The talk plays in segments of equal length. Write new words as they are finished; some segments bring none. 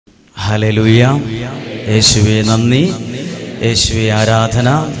Hallelujah. യേശുവേ നന്ദി, യേശുവേ ആരാധന.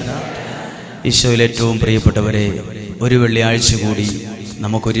 ഈശോയിൽ ഏറ്റവും പ്രിയപ്പെട്ടവരെ, ഒരു വെള്ളിയാഴ്ച കൂടി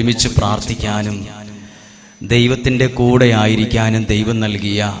നമുക്കൊരുമിച്ച് പ്രാർത്ഥിക്കാനും ദൈവത്തിൻ്റെ കൂടെ ആയിരിക്കാനും ദൈവം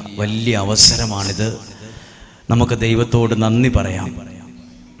നൽകിയ വലിയ അവസരമാണിത്. നമുക്ക് ദൈവത്തോട് നന്ദി പറയാം.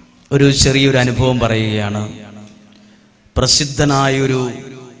 ഒരു ചെറിയൊരു അനുഭവം പറയുകയാണ്. പ്രസിദ്ധനായൊരു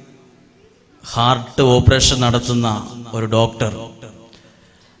ഹാർട്ട് ഓപ്പറേഷൻ നടത്തുന്ന ഒരു ഡോക്ടർ,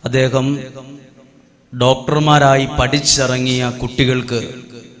 അദ്ദേഹം ഡോക്ടർമാരായി പഠിച്ചിറങ്ങിയ കുട്ടികൾക്ക്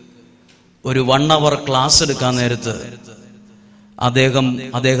ഒരു 1 hour ക്ലാസ് എടുക്കാൻ നേരത്ത്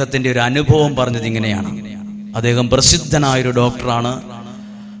അദ്ദേഹത്തിൻ്റെ ഒരു അനുഭവം പറഞ്ഞത് ഇങ്ങനെയാണ്. അദ്ദേഹം പ്രസിദ്ധനായൊരു ഡോക്ടറാണ്.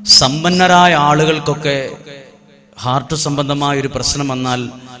 സമ്പന്നരായ ആളുകൾക്കൊക്കെ ഹാർട്ട് സംബന്ധമായ ഒരു പ്രശ്നം വന്നാൽ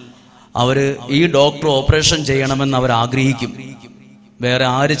ഈ ഡോക്ടർ ഓപ്പറേഷൻ ചെയ്യണമെന്ന് അവർ ആഗ്രഹിക്കും. വേറെ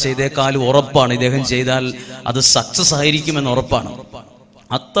ആര് ചെയ്തേക്കാളും ഉറപ്പാണ്, ഇദ്ദേഹം ചെയ്താൽ അത് സക്സസ് ആയിരിക്കുമെന്ന് ഉറപ്പാണ്.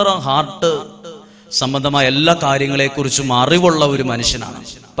 അത്ര ഹാർട്ട് സംബന്ധമായ എല്ലാ കാര്യങ്ങളെക്കുറിച്ചും അറിവുള്ള ഒരു മനുഷ്യനാണ്.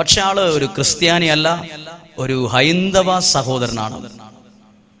 പക്ഷെ ആള് ഒരു ക്രിസ്ത്യാനിയല്ല, ഒരു ഹൈന്ദവ സഹോദരനാണ്.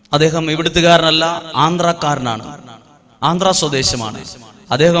 അദ്ദേഹം ഇവിടുത്തുകാരനല്ല, ആന്ധ്രാക്കാരനാണ്, ആന്ധ്ര സ്വദേശമാണ്.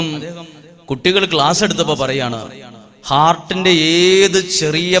 അദ്ദേഹം കുട്ടികൾ ക്ലാസ് എടുത്തപ്പോൾ പറയാണ്, ഹാർട്ടിന്റെ ഏത്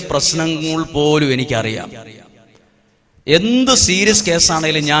ചെറിയ പ്രശ്നങ്ങൾ പോലും എനിക്കറിയാം. എന്ത് സീരിയസ്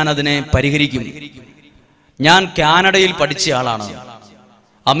കേസാണെങ്കിലും ഞാൻ അതിനെ പരിഹരിക്കും. ഞാൻ കാനഡയിൽ പഠിച്ച ആളാണ്.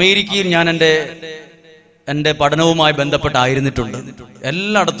 അമേരിക്കയിൽ ഞാൻ എൻ്റെ പഠനവുമായി ബന്ധപ്പെട്ടായിരുന്നിട്ടുണ്ട്,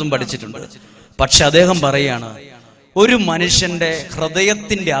 എല്ലായിടത്തും പഠിച്ചിട്ടുണ്ട്. പക്ഷെ അദ്ദേഹം പറയാണ്, ഒരു മനുഷ്യന്റെ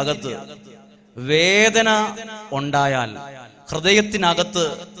ഹൃദയത്തിന്റെ അകത്ത് വേദന ഉണ്ടായാൽ, ഹൃദയത്തിനകത്ത്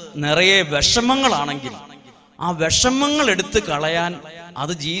നിറയെ വിഷമങ്ങളാണെങ്കിൽ, ആ വിഷമങ്ങൾ എടുത്ത് കളയാൻ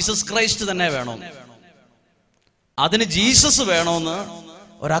അത് ജീസസ് ക്രൈസ്റ്റ് തന്നെ വേണം. അതിന് ജീസസ് വേണമെന്ന്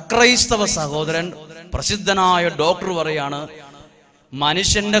ഒരു അക്രൈസ്തവ സഹോദരൻ, പ്രസിദ്ധനായ ഡോക്ടർ പറയാണ്.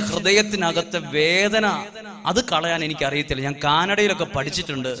 മനുഷ്യന്റെ ഹൃദയത്തിനകത്തെ വേദന അത് കളയാൻ എനിക്കറിയത്തില്ല. ഞാൻ കാനഡയിലൊക്കെ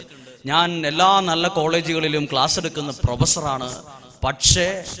പഠിച്ചിട്ടുണ്ട്, ഞാൻ എല്ലാ നല്ല കോളേജുകളിലും ക്ലാസ് എടുക്കുന്ന പ്രൊഫസറാണ്. പക്ഷേ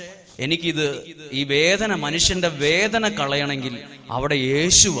ഈ വേദന, മനുഷ്യന്റെ വേദന കളയണമെങ്കിൽ അവിടെ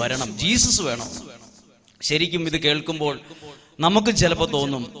യേശു വരണം, ജീസസ് വേണം. ശരിക്കും ഇത് കേൾക്കുമ്പോൾ നമുക്ക് ചിലപ്പോൾ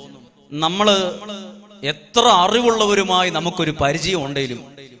തോന്നും, നമ്മള് എത്ര അറിവുള്ളവരുമായി നമുക്കൊരു പരിചയം ഉണ്ടെങ്കിലും,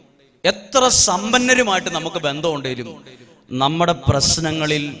 എത്ര സമ്പന്നരുമായിട്ട് നമുക്ക് ബന്ധമുണ്ടെങ്കിലും, നമ്മുടെ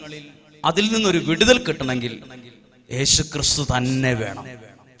പ്രശ്നങ്ങളിൽ അതിൽ നിന്നൊരു വിടുതൽ കിട്ടണമെങ്കിൽ യേശു ക്രിസ്തു തന്നെ വേണം.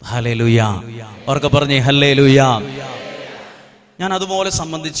 ഹല്ലേലൂയ. അവർക്ക് പറഞ്ഞേ ഹല്ലേലൂയ. ഞാൻ അതുപോലെ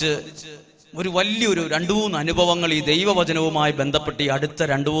സംബന്ധിച്ച് ഒരു വലിയൊരു 2-3 അനുഭവങ്ങൾ ഈ ദൈവവചനവുമായി ബന്ധപ്പെട്ട് ഈ അടുത്ത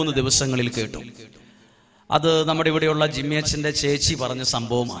 2-3 ദിവസങ്ങളിൽ കേട്ടു. അത് നമ്മുടെ ഇവിടെയുള്ള ജിമ്മിയച്ചന്റെ ചേച്ചി പറഞ്ഞ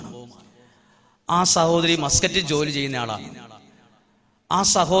സംഭവമാണ്. ആ സഹോദരി മസ്കറ്റിൽ ജോലി ചെയ്യുന്ന ആളാണ്. ആ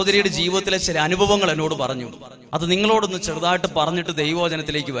സഹോദരിയുടെ ജീവിതത്തിലെ ചില അനുഭവങ്ങൾ എന്നോട് പറഞ്ഞു. അത് നിങ്ങളോടൊന്ന് ചെറുതായിട്ട് പറഞ്ഞിട്ട്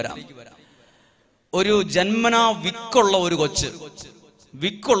ദൈവവചനത്തിലേക്ക് വരാം. ഒരു ജന്മനാ വിക്കുള്ള ഒരു കൊച്ച്,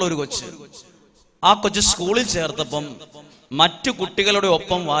 ആ കൊച്ച് സ്കൂളിൽ ചേർത്തപ്പം മറ്റു കുട്ടികളുടെ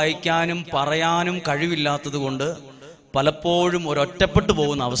ഒപ്പം വായിക്കാനും പറയാനും കഴിവില്ലാത്തത് കൊണ്ട് പലപ്പോഴും ഒരൊറ്റപ്പെട്ടു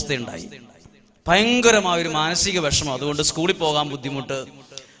പോകുന്ന അവസ്ഥയുണ്ടായി. ഭയങ്കരമായൊരു മാനസിക വിഷമം. അതുകൊണ്ട് സ്കൂളിൽ പോകാൻ ബുദ്ധിമുട്ട്,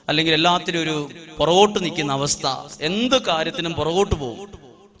 അല്ലെങ്കിൽ എല്ലാത്തിനും ഒരു പുറകോട്ട് നിൽക്കുന്ന അവസ്ഥ, എന്ത് കാര്യത്തിനും പുറകോട്ട് പോകും.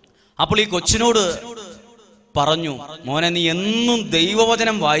 അപ്പോൾ ഈ കൊച്ചിനോട് പറഞ്ഞു, മോനെ, നീ എന്നും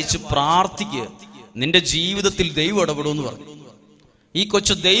ദൈവവചനം വായിച്ച് പ്രാർത്ഥിക്കുക, നിന്റെ ജീവിതത്തിൽ ദൈവം ഇടപെടുമെന്ന് പറഞ്ഞു. ഈ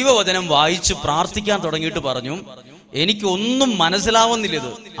കൊച്ചു ദൈവവചനം വായിച്ച് പ്രാർത്ഥിക്കാൻ തുടങ്ങിയിട്ട് പറഞ്ഞു, എനിക്കൊന്നും മനസ്സിലാവുന്നില്ല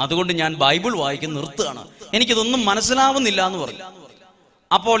ഇത്, അതുകൊണ്ട് ഞാൻ ബൈബിൾ വായിക്കാൻ നിർത്തുകയാണ്, എനിക്കിതൊന്നും മനസ്സിലാവുന്നില്ല എന്ന് പറഞ്ഞു.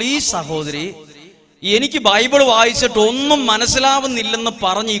 അപ്പോൾ ഈ സഹോദരി, എനിക്ക് ബൈബിൾ വായിച്ചിട്ട് ഒന്നും മനസ്സിലാവുന്നില്ലെന്ന്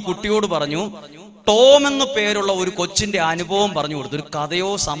പറഞ്ഞ് ഈ കുട്ടിയോട് പറഞ്ഞു, ടോം എന്ന് പേരുള്ള ഒരു കൊച്ചിന്റെ അനുഭവം പറഞ്ഞു കൊടുത്തു. ഒരു കഥയോ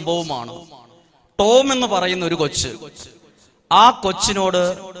സംഭവമാണോ. ടോം എന്ന് പറയുന്ന ഒരു കൊച്ച്, ആ കൊച്ചിനോട്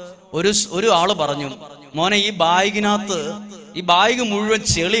ഒരു ആള് പറഞ്ഞു, മോനെ, ഈ ബാഗ് മുഴുവൻ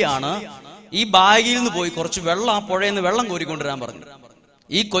ചെളിയാണ്, ഈ ബാഗിൽ നിന്ന് പോയി കുറച്ച് വെള്ളം, ആ പുഴയിൽ നിന്ന് വെള്ളം കോരിക്കൊണ്ടുവരാൻ പറഞ്ഞു.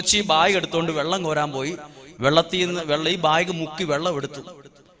 ഈ കൊച്ചി ബാഗ് എടുത്തുകൊണ്ട് വെള്ളം കോരാൻ പോയി. വെള്ളത്തിൽ നിന്ന് ഈ ബാഗ് മുക്കി വെള്ളം എടുത്തു.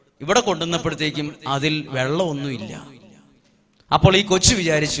 ഇവിടെ കൊണ്ടുവന്നപ്പോഴത്തേക്കും അതിൽ വെള്ളമൊന്നുമില്ല. അപ്പോൾ ഈ കൊച്ചു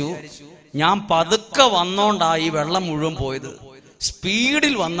വിചാരിച്ചു, ഞാൻ പതുക്കെ വന്നോണ്ടാ ഈ വെള്ളം മുഴുവൻ പോയത്,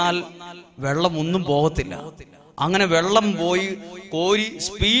 സ്പീഡിൽ വന്നാൽ വെള്ളം ഒന്നും പോകത്തില്ല. അങ്ങനെ വെള്ളം പോയി കോരി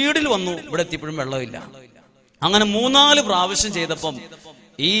സ്പീഡിൽ വന്നു, ഇവിടെ എത്തിയപ്പോഴും വെള്ളമില്ല. അങ്ങനെ 3-4 പ്രാവശ്യം ചെയ്തപ്പം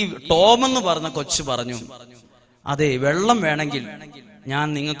ഈ ടോം എന്ന് പറഞ്ഞ കൊച്ചു പറഞ്ഞു, അതെ, വെള്ളം വേണമെങ്കിൽ ഞാൻ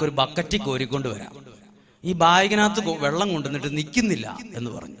നിങ്ങൾക്കൊരു ബക്കറ്റിൽ കോരിക്കൊണ്ട് വരാം, ഈ ബാഗിനകത്ത് വെള്ളം കൊണ്ടുവന്നിട്ട് നിൽക്കുന്നില്ല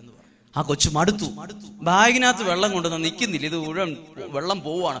എന്ന് പറഞ്ഞു. ആ കൊച്ചു മടുത്തു. ബാഗിനകത്ത് വെള്ളം കൊണ്ടുവന്ന് നിൽക്കുന്നില്ല, ഇത് മുഴുവൻ വെള്ളം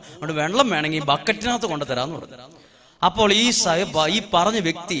പോവുകയാണ്, അതുകൊണ്ട് വെള്ളം വേണമെങ്കിൽ ബക്കറ്റിനകത്ത് കൊണ്ടുതരാന്ന് പറഞ്ഞു. അപ്പോൾ ഈ പറഞ്ഞ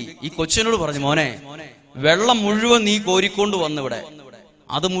വ്യക്തി ഈ കൊച്ചിനോട് പറഞ്ഞു, മോനെ, വെള്ളം മുഴുവൻ നീ കോരിക്കൊണ്ട് വന്നിവിടെ,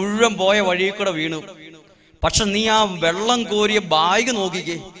 അത് മുഴുവൻ പോയ വഴിയിൽ കൂടെ വീണു. പക്ഷെ നീ ആ വെള്ളം കോരിയ ബാഗ്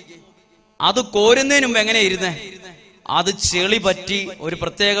നോക്കിക്കേ, അത് കോരുന്നതിന് മുമ്പ് എങ്ങനെ ഇരുന്നേ? അത് ചെളി പറ്റി ഒരു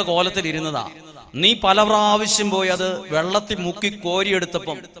പ്രത്യേക കോലത്തിൽ ഇരുന്നതാ. നീ പല പ്രാവശ്യം പോയി അത് വെള്ളത്തിൽ മുക്കി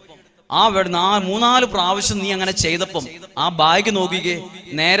കോരിയെടുത്തപ്പം ആ 3-4 പ്രാവശ്യം നീ അങ്ങനെ ചെയ്തപ്പം ആ ബാഗ് നോക്കിക്കേ,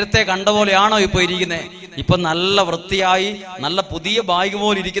 നേരത്തെ കണ്ട പോലെയാണോ ഇപ്പൊ ഇരിക്കുന്നേ? ഇപ്പൊ നല്ല വൃത്തിയായി നല്ല പുതിയ ബാഗ്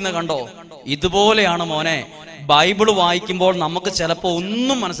പോലെ ഇരിക്കുന്ന കണ്ടോ? ഇതുപോലെയാണ് മോനെ ബൈബിള് വായിക്കുമ്പോൾ നമുക്ക് ചിലപ്പോ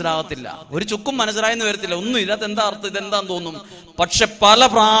ഒന്നും മനസ്സിലാകത്തില്ല, ഒരു ചുക്കും മനസ്സിലായെന്ന് വരത്തില്ല, ഒന്നും ഇതിനകത്ത് എന്താ അർത്ഥം, ഇതെന്താന്ന് തോന്നും. പക്ഷെ പല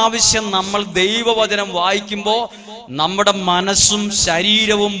പ്രാവശ്യം നമ്മൾ ദൈവവചനം വായിക്കുമ്പോൾ നമ്മുടെ മനസ്സും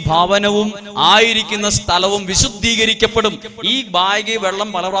ശരീരവും ഭവനവും ആയിരിക്കുന്ന സ്ഥലവും വിശുദ്ധീകരിക്കപ്പെടും. ഈ ബാഗ് വെള്ളം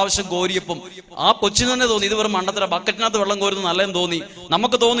പല പ്രാവശ്യം കോരിയപ്പം ആ കൊച്ചിന് തന്നെ തോന്നി ഇത് വെറും മണ്ടത്തര, ബക്കറ്റിനകത്ത് വെള്ളം കോരുന്നത് നല്ലതെന്ന് തോന്നി.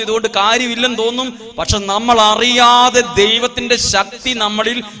 നമുക്ക് തോന്നി ഇതുകൊണ്ട് കാര്യമില്ലെന്ന് തോന്നും. പക്ഷെ നമ്മൾ അറിയാതെ ദൈവത്തിന്റെ ശക്തി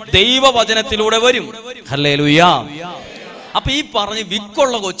നമ്മളിൽ ദൈവവചനത്തിലൂടെ വരും. ഹല്ലേലൂയ. അപ്പൊ ഈ പറഞ്ഞ്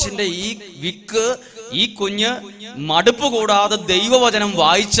വിക്കുള്ള കൊച്ചിന്റെ ഈ വിക്ക്, ഈ കുഞ്ഞ് മടുപ്പ് കൂടാതെ ദൈവവചനം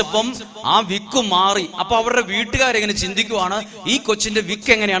വായിച്ചപ്പം ആ വിക്ക് മാറി. അപ്പൊ അവരുടെ വീട്ടുകാരെങ്ങനെ ചിന്തിക്കുവാണ്, ഈ കൊച്ചിന്റെ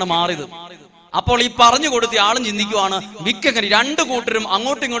വിക്ക് എങ്ങനെയാണ് മാറിയത്? അപ്പോൾ ഈ പറഞ്ഞു കൊടുത്ത ആളും ചിന്തിക്കുവാണ് വിക്ക് എങ്ങനെ. രണ്ടു കൂട്ടരും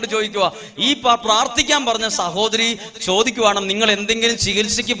അങ്ങോട്ടും ഇങ്ങോട്ടും ചോദിക്കുക. ഈ പ്രാർത്ഥിക്കാൻ പറഞ്ഞ സഹോദരി ചോദിക്കുവാണ്, നിങ്ങൾ എന്തെങ്കിലും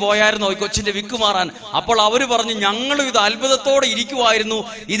ചികിത്സയ്ക്ക് പോയായിരുന്നോ ഈ കൊച്ചിന്റെ വിക്ക് മാറാൻ? അപ്പോൾ അവര് പറഞ്ഞു, ഞങ്ങളും ഇത് അത്ഭുതത്തോടെ ഇരിക്കുവായിരുന്നു,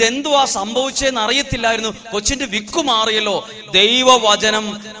 ഇതെന്തുവാ സംഭവിച്ചതെന്ന് അറിയത്തില്ലായിരുന്നു, കൊച്ചിന്റെ വിക്ക് മാറിയല്ലോ. ദൈവവചനം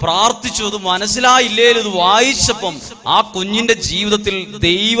പ്രാർത്ഥിച്ചു, അത് മനസ്സിലായില്ലേലും ഇത് വായിച്ചപ്പം ആ കുഞ്ഞിന്റെ ജീവിതത്തിൽ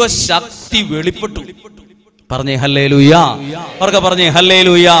ദൈവശക്തി വെളിപ്പെട്ടു. പറഞ്ഞേ ഹല്ലേലൂയാ. അവർക്ക് പറഞ്ഞേ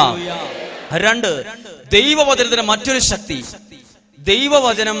ഹല്ലേലൂയാ. 2, ദൈവവചനത്തിന് മറ്റൊരു ശക്തി.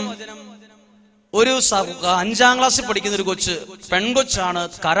 ദൈവവചനം ഒരു 5ാം ക്ലാസ്സിൽ പഠിക്കുന്ന ഒരു കൊച്ച്, പെൺകൊച്ചാണ്,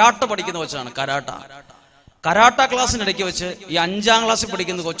 കരാട്ട പഠിക്കുന്ന കൊച്ചാണ്. കരാട്ട ക്ലാസ്സിനിടയ്ക്ക് വെച്ച് ഈ 5ാം ക്ലാസ്സിൽ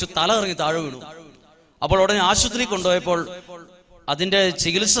പഠിക്കുന്ന കൊച്ച് തല ഇറങ്ങി താഴെ വീണു. അപ്പോൾ ഉടനെ ആശുപത്രി കൊണ്ടുപോയപ്പോൾ അതിന്റെ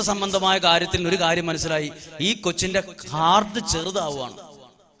ചികിത്സ സംബന്ധമായ കാര്യത്തിൽ ഒരു കാര്യം മനസ്സിലായി, ഈ കൊച്ചിന്റെ ഹാർട്ട് ചെറുതാവുകയാണ്,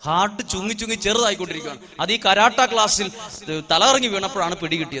 ഹാർട്ട് ചുങ്ങി ചെറുതായിക്കൊണ്ടിരിക്കുകയാണ്. അത് ഈ കരാട്ട ക്ലാസ്സിൽ തലകറങ്ങി വീണപ്പോഴാണ്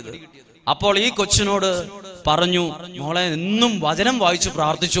പിടികിട്ടിയത്. അപ്പോൾ ഈ കൊച്ചിനോട് പറഞ്ഞു, മോളെ എന്നും വചനം വായിച്ചു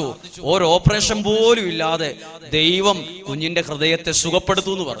പ്രാർത്ഥിച്ചു, ഒരു ഓപ്പറേഷൻ പോലും ഇല്ലാതെ ദൈവം കുഞ്ഞിന്റെ ഹൃദയത്തെ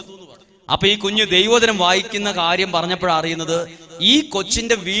സുഖപ്പെടുത്തു എന്ന് പറഞ്ഞു. അപ്പൊ ഈ കുഞ്ഞ് ദൈവവചനം വായിക്കുന്ന കാര്യം പറഞ്ഞപ്പോഴാണ് അറിയുന്നത്, ഈ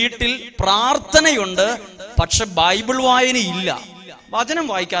കൊച്ചിന്റെ വീട്ടിൽ പ്രാർത്ഥനയുണ്ട്, പക്ഷെ ബൈബിൾ വായനയില്ല. വചനം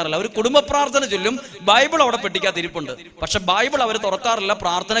വായിക്കാറില്ല, ഒരു കുടുംബ പ്രാർത്ഥന ചൊല്ലും, ബൈബിൾ അവിടെ പെട്ടിക്കാതിരിപ്പുണ്ട്, പക്ഷെ ബൈബിൾ അവർ തുറക്കാറില്ല.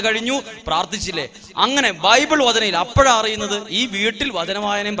 പ്രാർത്ഥന കഴിഞ്ഞു, പ്രാർത്ഥിച്ചില്ലേ, അങ്ങനെ ബൈബിൾ വചനയില്ല. അപ്പോഴാണ് അറിയുന്നത് ഈ വീട്ടിൽ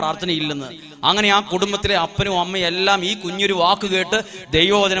വചനവായനയും പ്രാർത്ഥനയില്ലെന്ന്. അങ്ങനെ ആ കുടുംബത്തിലെ അപ്പനും അമ്മയും എല്ലാം ഈ കുഞ്ഞൊരു വാക്ക് കേട്ട്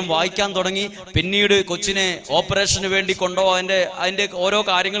ദൈവവചനം വായിക്കാൻ തുടങ്ങി. പിന്നീട് കൊച്ചിനെ ഓപ്പറേഷന് വേണ്ടി കൊണ്ടുപോകാൻ അതിന്റെ ഓരോ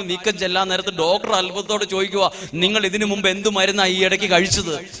കാര്യങ്ങൾ നീക്കം ചെല്ലാൻ നേരത്ത് ഡോക്ടർ അത്ഭുതത്തോട് ചോദിക്കുക, നിങ്ങൾ ഇതിനു മുമ്പ് എന്ത് മരുന്നാണ് ഈ ഇടയ്ക്ക്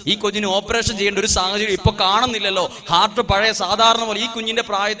കഴിച്ചത്? ഈ കുഞ്ഞിന് ഓപ്പറേഷൻ ചെയ്യേണ്ട ഒരു സാഹചര്യം ഇപ്പൊ കാണുന്നില്ലല്ലോ, ഹാർട്ട് പഴയ സാധാരണ പോലെ ഈ കുഞ്ഞിന്റെ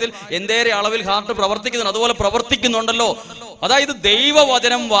പ്രായത്തിൽ എന്തേറെ അളവിൽ ഹാർട്ട് പ്രവർത്തിക്കുന്നുണ്ട്, അതുപോലെ പ്രവർത്തിക്കുന്നുണ്ടല്ലോ. അതായത്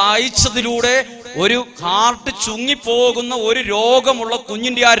ദൈവവചനം വായിച്ചതിലൂടെ ഒരു ഹാർട്ട് ചുങ്ങിപ്പോകുന്ന ഒരു രോഗമുള്ള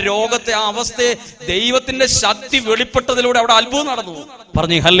കുഞ്ഞിന്റെ ആ രോഗത്തെ, ആ അവസ്ഥയെ ദൈവത്തിന്റെ ശക്തി വെളിപ്പെട്ടതിലൂടെ അവിടെ അത്ഭുതം നടന്നു.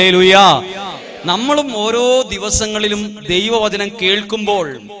 പറഞ്ഞു ഹല്ലേലൂയാ. നമ്മളും ഓരോ ദിവസങ്ങളിലും ദൈവവചനം കേൾക്കുമ്പോൾ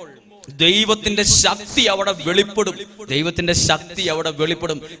ദൈവത്തിന്റെ ശക്തി അവിടെ വെളിപ്പെടും, ദൈവത്തിന്റെ ശക്തി അവിടെ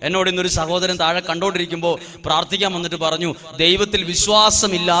വെളിപ്പെടും. എന്നോട് ഇന്നൊരു സഹോദരൻ താഴെ കണ്ടോണ്ടിരിക്കുമ്പോൾ പ്രാർത്ഥിക്കാൻ വന്നിട്ട് പറഞ്ഞു, ദൈവത്തിൽ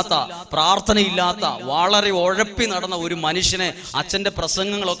വിശ്വാസമില്ലാത്ത, പ്രാർത്ഥനയില്ലാത്ത, വളരെ ഉഴപ്പി നടന്ന ഒരു മനുഷ്യനെ, അച്ഛന്റെ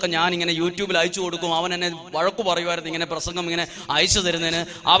പ്രസംഗങ്ങളൊക്കെ ഞാൻ ഇങ്ങനെ യൂട്യൂബിൽ അയച്ചു കൊടുക്കും, അവൻ എന്നെ വഴക്കു പറയുമായിരുന്നു ഇങ്ങനെ പ്രസംഗം ഇങ്ങനെ അയച്ചു തരുന്നതിന്.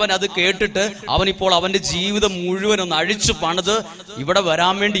 അവൻ അത് കേട്ടിട്ട് അവനിപ്പോൾ അവന്റെ ജീവിതം മുഴുവൻ ഒന്ന് അഴിച്ചു പണിത് ഇവിടെ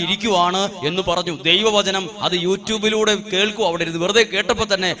വരാൻ വേണ്ടി ഇരിക്കുവാണ് എന്ന് പറഞ്ഞു. ദൈവവചനം അത് യൂട്യൂബിലൂടെ കേൾക്കും, അവിടെ ഇരുന്ന് വെറുതെ കേട്ടപ്പോൾ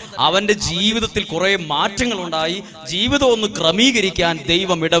തന്നെ അവന്റെ ജീവിതത്തിൽ കുറെ മാറ്റങ്ങൾ ഉണ്ടായി. ജീവിതം ഒന്ന് ക്രമീകരിക്കാൻ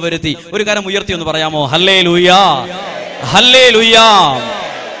ദൈവം ഇടവരുത്തി. ഒരു കാര്യം ഉയർത്തി ഒന്ന് പറയാമോ? ഹല്ലേലൂയാ, ഹല്ലേലൂയാ.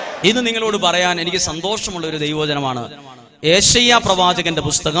 ഇന്ന് നിങ്ങളോട് പറയാൻ എനിക്ക് സന്തോഷമുള്ള ഒരു ദൈവവചനമാണ്. യെശയ്യാ പ്രവാചകന്റെ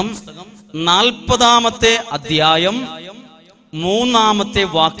പുസ്തകം 40-ാമത്തെ അധ്യായം 3-ാമത്തെ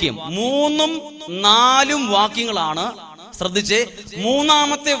വാക്യം. 3ഉം 4ഉം വാക്യങ്ങളാണ്. ശ്രദ്ധിച്ചേ,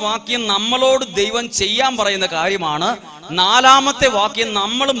 3-ാമത്തെ വാക്യം നമ്മളോട് ദൈവം ചെയ്യാൻ പറയുന്ന കാര്യമാണ്. 4-ാമത്തെ വാക്യം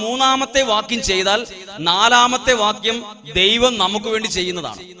നമ്മൾ 3-ാമത്തെ വാക്യം ചെയ്താൽ 4-ാമത്തെ വാക്യം ദൈവം നമുക്ക് വേണ്ടി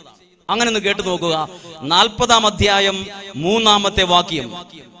ചെയ്യുന്നതാണ്. അങ്ങനെ ഒന്ന് കേട്ടു നോക്കുക. 40-ാം അധ്യായം 3-ാമത്തെ വാക്യം.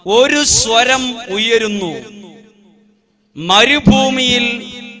 ഒരു സ്വരം ഉയരുന്നു, മരുഭൂമിയിൽ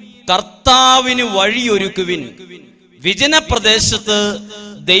കർത്താവിന് വഴിയൊരുക്കുവിൻ, വിജനപ്രദേശത്ത്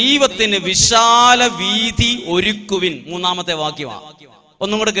ദൈവത്തിന് വിശാല വീഥി ഒരുക്കുവിൻ. 3-ാമത്തെ വാക്യമാണ്.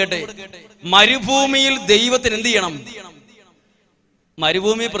 ഒന്നും കൂടെ കേട്ടെ. മരുഭൂമിയിൽ ദൈവത്തിന് എന്ത് ചെയ്യണം?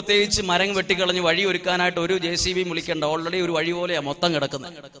 മരുഭൂമി പ്രത്യേകിച്ച് മരം വെട്ടിക്കളഞ്ഞ് വഴി ഒരുക്കാനായിട്ട് ഒരു JCB വിളിക്കണ്ട, ഓൾറെഡി ഒരു വഴി പോലെയാ മൊത്തം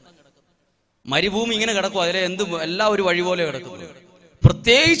കിടക്കുന്നത്. മരുഭൂമി ഇങ്ങനെ കിടക്കും, അതിലെ എല്ലാ ഒരു വഴി പോലെ കിടക്കുന്നു.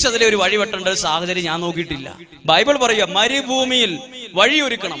 പ്രത്യേകിച്ച് അതിലെ ഒരു വഴി വെട്ടേണ്ട ഒരു സാഹചര്യം ഞാൻ നോക്കിയിട്ടില്ല. ബൈബിൾ പറയുക മരുഭൂമിയിൽ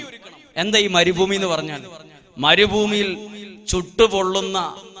വഴിയൊരുക്കണം. എന്താ ഈ മരുഭൂമി എന്ന് പറഞ്ഞാൽ? മരുഭൂമിയിൽ ചുട്ടുപൊള്ളുന്ന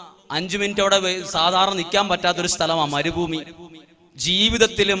 5 മിനിറ്റോടെ സാധാരണ നിൽക്കാൻ പറ്റാത്തൊരു സ്ഥലമാണ് മരുഭൂമി.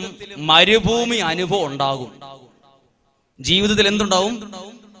 ജീവിതത്തിലും മരുഭൂമി അനുഭവം ഉണ്ടാകും. ജീവിതത്തിൽ എന്തുണ്ടാവും?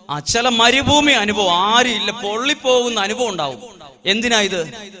 ചില മരുഭൂമി അനുഭവം, ആരും ഇല്ല, പൊള്ളിപ്പോകുന്ന അനുഭവം ഉണ്ടാവും. എന്തിനാ ഇത്?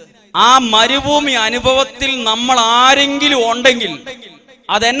 ആ മരുഭൂമി അനുഭവത്തിൽ നമ്മൾ ആരെങ്കിലും ഉണ്ടെങ്കിൽ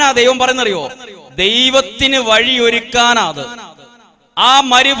അതെന്നാ ദൈവം പറയുന്നറിയോ? ദൈവത്തിന് വഴിയൊരുക്കാനാത്. ആ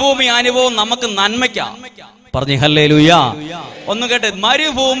മരുഭൂമി അനുഭവം നമുക്ക് നന്മയ്ക്കാ. പറഞ്ഞു ഹല്ലേലൂയ. ഒന്ന് കേട്ടെ,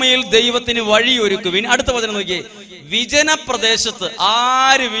 മരുഭൂമിയിൽ ദൈവത്തിന് വഴിയൊരുക്കുവിൻ. അടുത്ത വചനം നോക്കിയേ, വിജന പ്രദേശത്ത്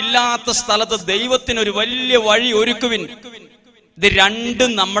ആരുമില്ലാത്ത സ്ഥലത്ത് ദൈവത്തിന് ഒരു വലിയ വഴി ഒരുക്കുവിൻ. ഇത് രണ്ടും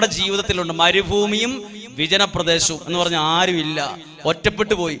നമ്മുടെ ജീവിതത്തിലുണ്ട്. മരുഭൂമിയും വിജനപ്രദേശവും എന്ന് പറഞ്ഞാൽ ആരുമില്ല,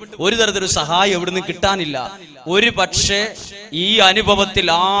 ഒറ്റപ്പെട്ടു പോയി, ഒരു തരത്തിലൊരു സഹായം എവിടുന്ന് കിട്ടാനില്ല. ഒരു പക്ഷേ ഈ അനുഭവത്തിൽ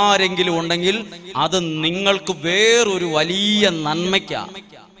ആരെങ്കിലും ഉണ്ടെങ്കിൽ അത് നിങ്ങൾക്ക് വേറൊരു വലിയ നന്മയ്ക്കാ.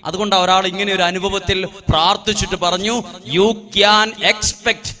 അതുകൊണ്ട് ഒരാൾ ഇങ്ങനെ ഒരു അനുഭവത്തിൽ പ്രാർത്ഥിച്ചിട്ട് പറഞ്ഞു, you can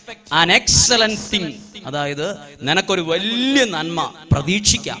expect an excellent thing. അതായത് നിനക്കൊരു വലിയ നന്മ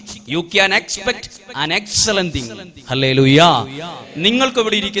പ്രതീക്ഷിക്കാം. You can expect an excellent thing. ഹല്ലേലൂയ. നിങ്ങൾക്ക്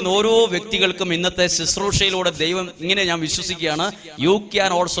ഇവിടെ ഇരിക്കുന്ന ഓരോ വ്യക്തികൾക്കും ഇന്നത്തെ ശുശ്രൂഷയിലൂടെ ദൈവം ഇങ്ങനെ ഞാൻ വിശ്വസിക്കുകയാണ്, യു ക്യാൻ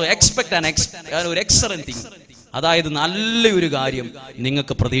ഓൾസോ എക്സ്പെക്ട് ഒരു എക്സലന്റ് തിങ്. അതായത് നല്ലൊരു കാര്യം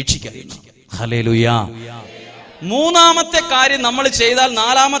നിങ്ങൾക്ക് പ്രതീക്ഷിക്കാം. ഹല്ലേലൂയ. മൂന്നാമത്തെ കാര്യം നമ്മൾ ചെയ്താൽ,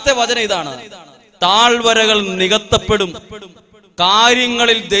 4-ാമത്തെ വചനം ഇതാണ്, താഴ്വരകൾ നികത്തപ്പെടും.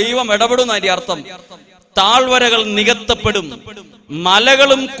 കാര്യങ്ങളിൽ ദൈവം ഇടപെടുന്ന അതിന്റെ അർത്ഥം. താഴ്വരകൾ നികത്തപ്പെടും,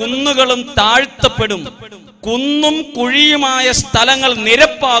 മലകളും കുന്നുകളും താഴ്ത്തപ്പെടും, കുന്നും കുഴിയുമായ സ്ഥലങ്ങൾ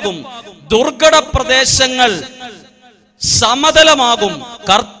നിരപ്പാകും, ദുർഘട പ്രദേശങ്ങൾ സമതലമാകും,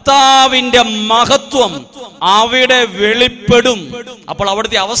 കർത്താവിന്റെ മഹത്വം അവിടെ വെളിപ്പെടും. അപ്പോൾ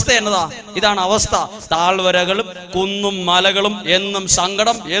അവിടുത്തെ അവസ്ഥ എന്നതാ? ഇതാണ് അവസ്ഥ. താഴ്വരകളും കുന്നും മലകളും, എന്നും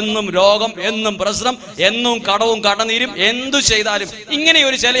സങ്കടം, എന്നും രോഗം, എന്നും പ്രശ്നം, എന്നും കടവും കടനീരും, എന്തു ചെയ്താലും ഇങ്ങനെ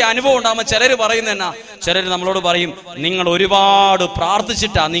ഒരു ചില അനുഭവം ഉണ്ടാകുമ്പോൾ ചിലർ പറയുന്ന എന്നാ, ചിലർ നമ്മളോട് പറയും, നിങ്ങൾ ഒരുപാട്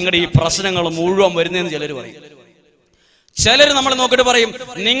പ്രാർത്ഥിച്ചിട്ടാ നിങ്ങളുടെ ഈ പ്രശ്നങ്ങൾ മുഴുവൻ വരുന്നതെന്ന് ചിലർ പറയും. ചിലർ നമ്മൾ നോക്കിയിട്ട് പറയും,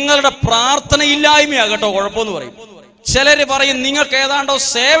 നിങ്ങളുടെ പ്രാർത്ഥന ഇല്ലായ്മയാകട്ടോ കുഴപ്പമെന്ന് പറയും. ചിലര് പറയും, നിങ്ങൾക്ക് ഏതാണ്ടോ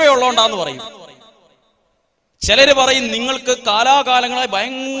സേവയുള്ളോണ്ടാന്ന് പറയും. ചിലര് പറയും, നിങ്ങൾക്ക് കാലാകാലങ്ങളായി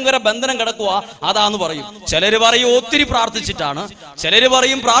ഭയങ്കര ബന്ധനം കിടക്കുക അതാന്ന് പറയും. ചിലര് പറയും ഒത്തിരി പ്രാർത്ഥിച്ചിട്ടാണ്, ചിലര്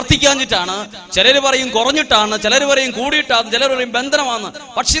പറയും പ്രാർത്ഥിക്കാഞ്ഞിട്ടാണ്, ചിലര് പറയും കുറഞ്ഞിട്ടാണ്, ചിലര് പറയും കൂടിയിട്ടാണ്, ചിലർ പറയും ബന്ധനമാണ്.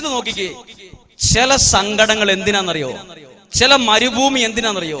 പക്ഷെ ഇത് നോക്കിക്കേ, ചില സങ്കടങ്ങൾ എന്തിനാണെന്നറിയോ? ചില മരുഭൂമി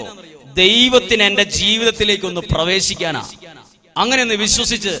എന്തിനാണെന്നറിയോ? ദൈവത്തിന് എന്റെ ജീവിതത്തിലേക്ക് ഒന്ന് പ്രവേശിക്കാനാ. അങ്ങനെ ഒന്ന്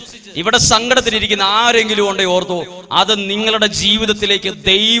വിശ്വസിച്ച് ഇവിടെ സങ്കടത്തിലിരിക്കുന്ന ആരെങ്കിലും ഉണ്ടോ ഓർത്തോ, അത് നിങ്ങളുടെ ജീവിതത്തിലേക്ക്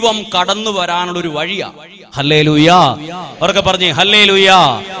ദൈവം കടന്നു വരാനുള്ള ഒരു വഴിയാ. ഹല്ലേലൂയ. അവരൊക്കെ പറഞ്ഞേ ഹല്ലേലൂയ.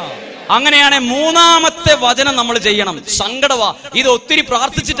 അങ്ങനെയാണ് 3-ാമത്തെ വചനം നമ്മൾ ചെയ്യണം. സങ്കടവാ, ഇത് ഒത്തിരി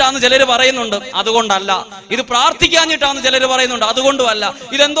പ്രാർത്ഥിച്ചിട്ടാന്ന് ചിലര് പറയുന്നുണ്ട്, അതുകൊണ്ടല്ല. ഇത് പ്രാർത്ഥിക്കാഞ്ഞിട്ടാന്ന് ചിലര് പറയുന്നുണ്ട്, അതുകൊണ്ടുമല്ല.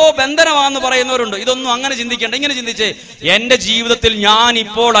 ഇതെന്തോ ബന്ധനമാന്ന് പറയുന്നവരുണ്ട്. ഇതൊന്നും അങ്ങനെ ചിന്തിക്കേണ്ട. ഇങ്ങനെ ചിന്തിച്ചേ, എന്റെ ജീവിതത്തിൽ ഞാൻ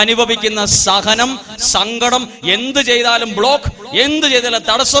ഇപ്പോൾ അനുഭവിക്കുന്ന സഹനം, സങ്കടം, എന്ത് ചെയ്താലും ബ്ലോക്ക്, എന്ത് ചെയ്താലും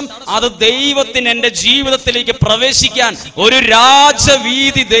തടസ്സം, അത് ദൈവത്തിന് എന്റെ ജീവിതത്തിലേക്ക് പ്രവേശിക്കാൻ ഒരു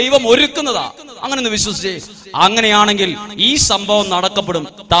രാജവീതി ദൈവം ഒരുക്കുന്നതാ. അങ്ങനെ ഒന്ന് വിശ്വസിച്ചേ. അങ്ങനെയാണെങ്കിൽ ഈ സംഭവം നടക്കപ്പെടും.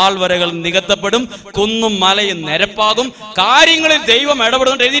 താഴ്വരകൾ നികത്തപ്പെടും, കുന്നും മലയും നിരപ്പാകും, കാര്യങ്ങളിൽ ദൈവം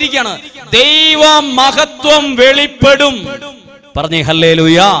ഇടപെടുന്നുണ്ട്. എഴുതിയിരിക്കുകയാണ്, ദൈവ മഹത്വം വെളിപ്പെടും. പറഞ്ഞേ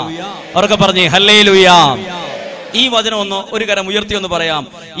ഹല്ലേലൂയ. അവരൊക്കെ പറഞ്ഞേ ഹല്ലേലൂയ. ഈ വചനം ഒന്ന് ഒരു കരം ഉയർത്തി ഒന്ന് പറയാം.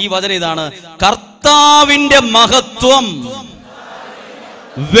 ഈ വചനം ഇതാണ്, കർത്താവിന്റെ മഹത്വം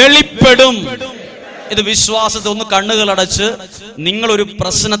വെളിപ്പെടും. ഇത് വിശ്വാസത്തെ ഒന്ന് കണ്ണുകളടച്ച്, നിങ്ങളൊരു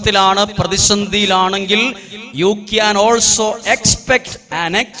പ്രശ്നത്തിലാണ്, പ്രതിസന്ധിയിലാണെങ്കിൽ, you can also expect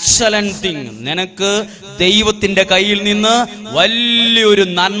an excellent thing. നിനക്ക് ദൈവത്തിന്റെ കയ്യിൽ നിന്ന് വലിയൊരു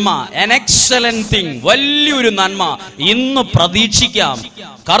നന്മ, ആൻ എക്സലന്റ് തിങ്, വലിയൊരു നന്മ ഇന്ന് പ്രതീക്ഷിക്കാം.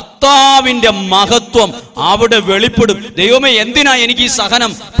 കർത്താവിന്റെ മഹത്വം അവിടെ വെളിപ്പെടും. ദൈവമേ, എന്തിനാ എനിക്ക് ഈ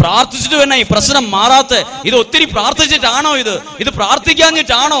സഹനം? പ്രാർത്ഥിച്ചിട്ട് തന്നെ ഈ പ്രശ്നം മാറാത്ത? ഇത് ഒത്തിരി പ്രാർത്ഥിച്ചിട്ടാണോ? ഇത്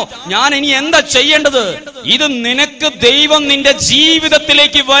പ്രാർത്ഥിക്കാഞ്ഞിട്ടാണോ? ഞാൻ ഇനി എന്താ ചെയ്യേണ്ടത്? ഇത് നിനക്ക് ദൈവം നിന്റെ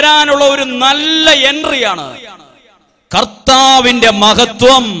ജീവിതത്തിലേക്ക് വരാനുള്ള ഒരു നല്ല എൻട്രിയാണ്. കർത്താവിന്റെ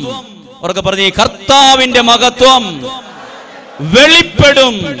മഹത്വം, അവർക്ക് പറഞ്ഞേ, കർത്താവിന്റെ മഹത്വം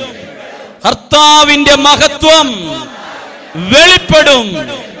വെളിപ്പെടും. കർത്താവിന്റെ മഹത്വം വെളിപ്പെടും.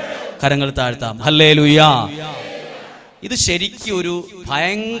 കരങ്ങൾ താഴ്ത്താം. ഹല്ലേലൂയ. ഇത് ശരിക്കും ഒരു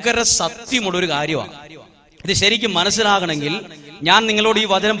ഭയങ്കര സത്യമുള്ളൊരു കാര്യമാണ്. ഇത് ശരിക്കും മനസ്സിലാകണമെങ്കിൽ ഞാൻ നിങ്ങളോട് ഈ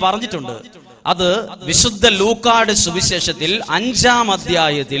വചനം പറഞ്ഞിട്ടുണ്ട്. അത് വിശുദ്ധ ലൂക്കായുടെ സുവിശേഷത്തിൽ 5-ാം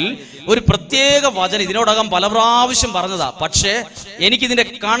അധ്യായത്തിൽ ഒരു പ്രത്യേക വചനം ഇതിനോടകം പല പ്രാവശ്യം പറഞ്ഞതാ. പക്ഷേ എനിക്കിതിന്റെ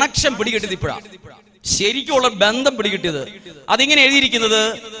കണക്ഷൻ പിടികിട്ടിയത് ഇപ്പോഴാണ്, ശരിക്കുള്ള ബന്ധം പിടികിട്ടിയത്. അതിങ്ങനെ എഴുതിയിരിക്കുന്നത്,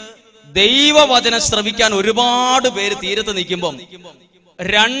 ദൈവവചനം ശ്രവിക്കാൻ ഒരുപാട് പേര് തീരത്ത് നിൽക്കുമ്പം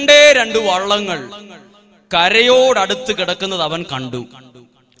 2 വള്ളങ്ങൾ കരയോടടുത്ത് കിടക്കുന്നത് അവൻ കണ്ടു.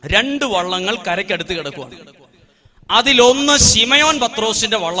 2 വള്ളങ്ങൾ കരയ്ക്കടുത്ത് കിടക്കുവാണ്. അതിലൊന്ന് ശിമയോൻ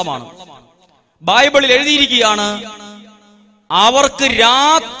പത്രോസിന്റെ വള്ളമാണ്. ബൈബിളിൽ എഴുതിയിരിക്കുകയാണ്, അവർക്ക്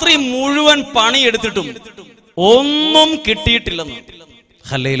രാത്രി മുഴുവൻ പണിയെടുത്തിട്ടും ഒന്നും കിട്ടിയിട്ടില്ലെന്ന്.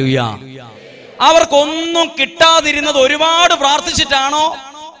 ഹല്ലേലൂയ. അവർക്കൊന്നും കിട്ടാതിരുന്നത് ഒരുപാട് പ്രാർത്ഥിച്ചിട്ടാണോ,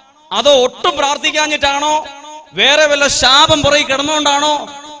 അതോ ഒട്ടും പ്രാർത്ഥിക്കാഞ്ഞിട്ടാണോ, വേറെ വല്ല ശാപം പുറകെ കിടന്നുകൊണ്ടാണോ,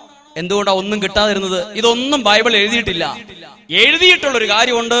 എന്തുകൊണ്ടാ ഒന്നും കിട്ടാതിരുന്നത്? ഇതൊന്നും ബൈബിൾ എഴുതിയിട്ടില്ല. എഴുതിയിട്ടുള്ളൊരു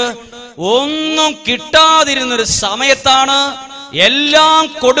കാര്യമുണ്ട്, ഒന്നും കിട്ടാതിരുന്നൊരു സമയത്താണ് എല്ലാം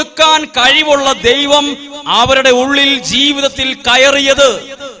കൊടുക്കാൻ കഴിവുള്ള ദൈവം അവരുടെ ഉള്ളിൽ ജീവിതത്തിൽ കയറിയത്.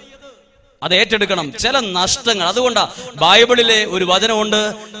 അത് ഏറ്റെടുക്കണം. ചില നഷ്ടങ്ങൾ, അതുകൊണ്ടാ ബൈബിളിലെ ഒരു വചനമുണ്ട്,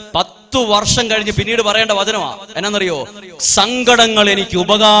 10 വർഷം കഴിഞ്ഞ് പിന്നീട് പറയേണ്ട വചനമാ. എന്നാന്നറിയോ? സങ്കടങ്ങൾ എനിക്ക്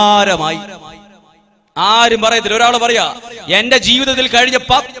ഉപകാരമായി. ആരും പറയത്തില്ല. ഒരാൾ പറയാ, എന്റെ ജീവിതത്തിൽ കഴിഞ്ഞ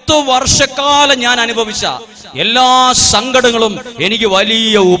 10 വർഷക്കാലം ഞാൻ അനുഭവിച്ച എല്ലാ സങ്കടങ്ങളും എനിക്ക്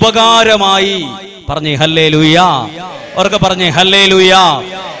വലിയ ഉപകാരമായി. പറഞ്ഞേ ഹല്ലേലൂയ. അവർക്ക് പറഞ്ഞേ ഹല്ലേലൂയ.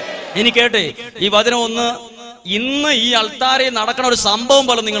 ഇനി കേട്ടെ, ഈ വചനം ഒന്ന് ഇന്ന് ഈ അൾത്താരയിൽ നടക്കണ ഒരു സംഭവം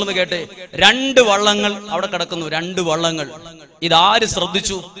പോലെ നിങ്ങളൊന്ന് കേട്ടെ. 2 വള്ളങ്ങൾ അവിടെ കിടക്കുന്നു. 2 വള്ളങ്ങൾ. ഇതാര്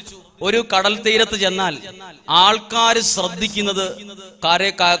ശ്രദ്ധിച്ചു? ഒരു കടൽ തീരത്ത് ചെന്നാൽ ആൾക്കാർ ശ്രദ്ധിക്കുന്നത്,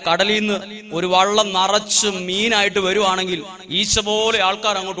 കടലിൽ നിന്ന് ഒരു വള്ളം നിറച്ച് മീനായിട്ട് വരുവാണെങ്കിൽ ഈശ പോലെ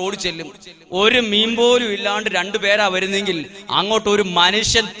ആൾക്കാർ അങ്ങോട്ട് ഓടിച്ചെല്ലും. ഒരു മീൻ പോലും ഇല്ലാണ്ട് 2 പേരാ വരുന്നെങ്കിൽ അങ്ങോട്ട് ഒരു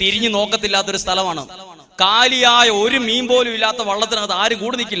മനുഷ്യൻ തിരിഞ്ഞു നോക്കത്തില്ലാത്തൊരു സ്ഥലമാണ്. കാലിയായ ഒരു മീൻ പോലും ഇല്ലാത്ത വള്ളത്തിനകത്ത് ആരും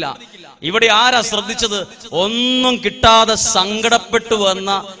കൂടി നിൽക്കില്ല. ഇവിടെ ആരാ ശ്രദ്ധിച്ചത്? ഒന്നും കിട്ടാതെ സങ്കടപ്പെട്ടു വന്ന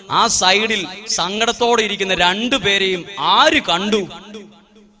ആ സൈഡിൽ സങ്കടത്തോടെ ഇരിക്കുന്ന 2 പേരെയും ആര് കണ്ടു?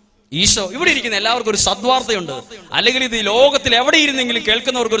 ഈശോ. ഇവിടെ ഇരിക്കുന്ന എല്ലാവർക്കും ഒരു സദ്വാർത്തയുണ്ട്. അല്ലെങ്കിൽ ഇത് ലോകത്തിൽ എവിടെ ഇരുന്നെങ്കിലും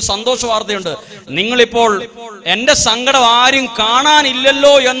കേൾക്കുന്നവർക്ക് ഒരു സന്തോഷ വാർത്തയുണ്ട്. നിങ്ങളിപ്പോൾ എന്റെ സങ്കടം ആരും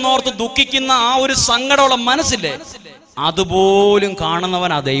കാണാനില്ലല്ലോ എന്നോർത്ത് ദുഃഖിക്കുന്ന ആ ഒരു സങ്കടമുള്ള മനസ്സില്ലേ, അതുപോലും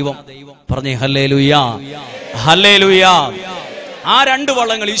കാണുന്നവനാ ദൈവം. പറഞ്ഞേ ഹല്ലേലൂയ, ഹല്ലേലൂയ. ആ 2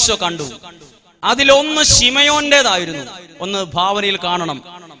 വള്ളങ്ങൾ ഈശോ കണ്ടു. അതിലൊന്ന് ശിമയോന്റേതായിരുന്നു. ഒന്ന് ഭാവനയിൽ കാണണം.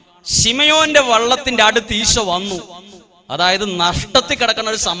 ശിമയോന്റെ വള്ളത്തിന്റെ അടുത്ത് ഈശോ വന്നു. അതായത് നഷ്ടത്തിൽ കിടക്കുന്ന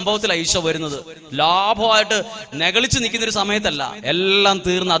ഒരു സംഭവത്തിലാണ് ഈശോ വരുന്നത്. ലാഭമായിട്ട് നെകളിച്ച് നിൽക്കുന്ന ഒരു സമയത്തല്ല. എല്ലാം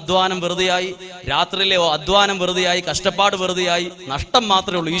തീർന്ന് അധ്വാനം വെറുതെയായി, രാത്രിയിലെ അധ്വാനം വെറുതെയായി, കഷ്ടപ്പാട് വെറുതെയായി, നഷ്ടം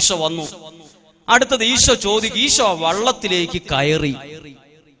മാത്രമേ ഉള്ളൂ. ഈശോ വന്നു. അടുത്തത് ഈശോ ചോദിക്കും, ഈശോ വള്ളത്തിലേക്ക് കയറി.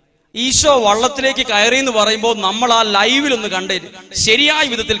 ഈശോ വള്ളത്തിലേക്ക് കയറി എന്ന് പറയുമ്പോൾ നമ്മൾ ആ ലൈവിലൊന്ന് കണ്ടേ, ശരിയായ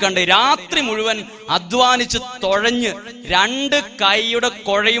വിധത്തിൽ കണ്ടേ. രാത്രി മുഴുവൻ അധ്വാനിച്ച് തുഴഞ്ഞ് 2 കൈയുടെ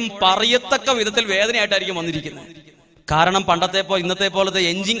കുഴയും പറയത്തക്ക വിധത്തിൽ വേദനയായിട്ടായിരിക്കും വന്നിരിക്കുന്നത്. കാരണം ഇന്നത്തെ പോലത്തെ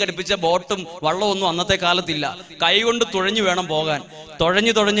എഞ്ചിൻ ഘടിപ്പിച്ച ബോട്ടും വള്ളവും ഒന്നും അന്നത്തെ കാലത്തില്ല. കൈകൊണ്ട് തുഴഞ്ഞു വേണം പോകാൻ.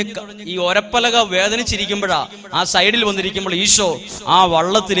 തുഴഞ്ഞ് ഈ ഒരപ്പലക വേദനിച്ചിരിക്കുമ്പോഴാ ആ സൈഡിൽ വന്നിരിക്കുമ്പോൾ ഈശോ ആ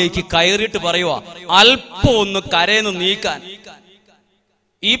വള്ളത്തിലേക്ക് കയറിയിട്ട് പറയുക, അല്പം ഒന്ന് കരയെന്ന് നീക്കാൻ.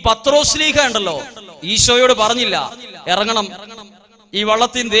 ഈ പത്രോസ്ലീഹ ഉണ്ടല്ലോ, ഈശോയോട് പറഞ്ഞില്ല ഇറങ്ങണം, ഈ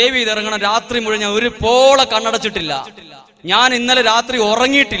വള്ളത്തിൽ ദേവി ഇത് ഇറങ്ങണം, രാത്രി മുഴുവൻ ഞാൻ ഒരു പോളെ കണ്ണടച്ചിട്ടില്ല, ഞാൻ ഇന്നലെ രാത്രി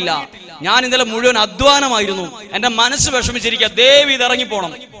ഉറങ്ങിയിട്ടില്ല, ഞാൻ ഇന്നലെ മുഴുവൻ അധ്വാനമായിരുന്നു, എന്റെ മനസ്സ് വിഷമിച്ചിരിക്കുക, ദേവി ഇത്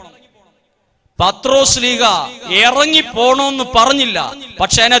ഇറങ്ങിപ്പോണം. പത്രോസ്ലീഹ ഇറങ്ങിപ്പോണോന്ന് പറഞ്ഞില്ല.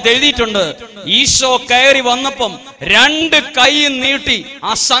 പക്ഷെ അതിനകത്ത് എഴുതിയിട്ടുണ്ട്, ഈശോ കയറി വന്നപ്പം 2 കൈ നീട്ടി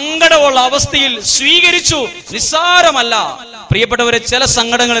ആ സങ്കടമുള്ള അവസ്ഥയിൽ സ്വീകരിച്ചു. നിസ്സാരമല്ല പ്രിയപ്പെട്ടവരെ. ചില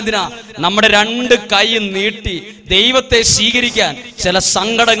സങ്കടങ്ങൾ എന്തിനാ? നമ്മുടെ 2 കൈ നീട്ടി ദൈവത്തെ സ്വീകരിക്കാൻ. ചില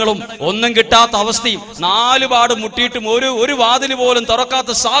സങ്കടങ്ങളും ഒന്നും കിട്ടാത്ത അവസ്ഥയും 4 പാട് മുട്ടിയിട്ടും ഒരു വാതിൽ പോലും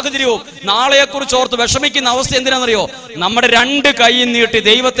തുറക്കാത്ത സാഹചര്യവും നാളെയെക്കുറിച്ച് ഓർത്ത് വിഷമിക്കുന്ന അവസ്ഥ എന്തിനാണെന്നറിയോ? നമ്മുടെ 2 കൈ നീട്ടി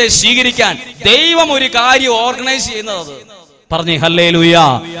ദൈവത്തെ സ്വീകരിക്കാൻ ദൈവം ഒരു കാര്യം ഓർഗനൈസ് ചെയ്യുന്നത്. പറഞ്ഞേ ഹല്ലേലൂയ.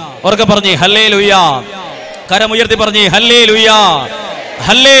 ഉറക്കെ പറഞ്ഞേ ഹല്ലേലൂയ. കരമുയർത്തി പറഞ്ഞേ ഹല്ലേലൂയ,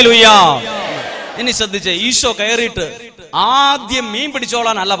 ഹല്ലേലൂയ. ഇനി ശ്രദ്ധിച്ചേ, ഈശോ കയറിയിട്ട് ആദ്യം മീൻ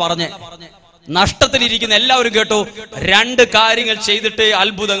പിടിച്ചോളാൻ അല്ല പറഞ്ഞേ. നഷ്ടത്തിലിരിക്കുന്ന എല്ലാവരും കേട്ടോ, 2 കാര്യങ്ങൾ ചെയ്തിട്ടേ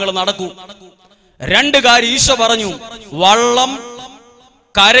അത്ഭുതങ്ങൾ നടക്കൂ. 2 കാര്യം ഈശോ പറഞ്ഞു. വള്ളം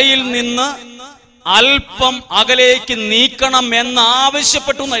കരയിൽ നിന്ന് അല്പം അകലേക്ക് നീക്കണം എന്ന്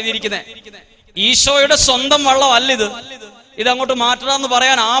ആവശ്യപ്പെട്ടു എഴുതിയിരിക്കുന്നത്. ഈശോയുടെ സ്വന്തം വള്ളം അല്ല ഇത്. ഇതങ്ങോട്ട് മാറ്റണമെന്ന്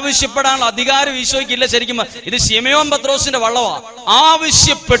പറയാൻ ആവശ്യപ്പെടാനുള്ള അധികാരം ഈശോയ്ക്കില്ല. ശരിക്കും ഇത് ശിമയോൻ പത്രോസിന്റെ വള്ളമാ.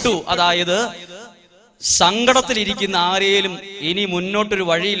 ആവശ്യപ്പെട്ടു. അതായത് സങ്കടത്തിലിരിക്കുന്ന ആരേലും, ഇനി മുന്നോട്ടൊരു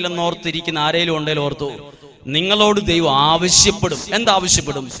വഴിയില്ലെന്നോർത്തിരിക്കുന്ന ആരേലും ഉണ്ടേലും ഓർത്തു, നിങ്ങളോട് ദൈവം ആവശ്യപ്പെടും.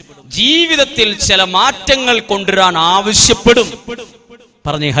 എന്താവശ്യപ്പെടും? ജീവിതത്തിൽ ചില മാറ്റങ്ങൾ കൊണ്ടുവരാൻ ആവശ്യപ്പെടും.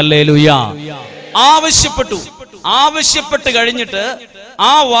 പറഞ്ഞേ ഹല്ലേലൂയ. ആവശ്യപ്പെട്ട് കഴിഞ്ഞിട്ട്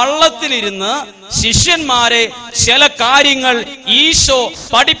ആ വള്ളത്തിലിരുന്ന് ശിഷ്യന്മാരെ ചില കാര്യങ്ങൾ ഈശോ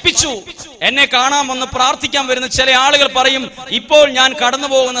പഠിപ്പിച്ചു. എന്നെ കാണാൻ വന്ന് പ്രാർത്ഥിക്കാൻ വരുന്ന ചില ആളുകൾ പറയും, ഇപ്പോൾ ഞാൻ കടന്നു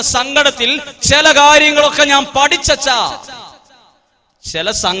പോകുന്ന സങ്കടത്തിൽ ചില കാര്യങ്ങളൊക്കെ ഞാൻ പഠിച്ചാ. ചില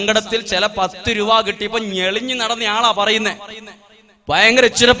സങ്കടത്തിൽ ചില 10 രൂപ കിട്ടിയപ്പോ ഞെളിഞ്ഞു നടന്ന ആളാ പറയുന്നേ. ഭയങ്കര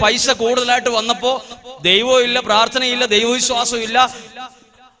ഇച്ചിരി പൈസ കൂടുതലായിട്ട് വന്നപ്പോ ദൈവവും ഇല്ല, പ്രാർത്ഥനയില്ല, ദൈവവിശ്വാസവും ഇല്ല,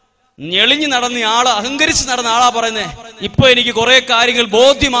 ഞെളിഞ്ഞു നടന്ന ആള്, അഹങ്കരിച്ച് നടന്ന ആളാ പറയുന്നേ, ഇപ്പൊ എനിക്ക് കുറെ കാര്യങ്ങൾ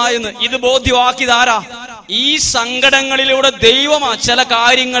ബോധ്യമായെന്ന്. ഇത് ബോധ്യമാക്കിയതാരാ? ഈ സങ്കടങ്ങളിലൂടെ ദൈവമാ ചില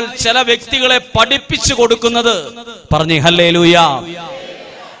കാര്യങ്ങൾ ചില വ്യക്തികളെ പഠിപ്പിച്ചു കൊടുക്കുന്നത്. പറഞ്ഞേ ഹല്ലേലൂയ.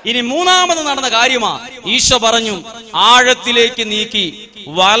 ഇനി മൂന്നാമത് നടന്ന കാര്യമാ. ഈശോ പറഞ്ഞു, ആഴത്തിലേക്ക് നീക്കി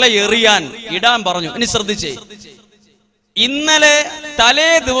വല എറിയാൻ ഇടാൻ പറഞ്ഞു. ഇനി ശ്രദ്ധിച്ചേ, ഇന്നലെ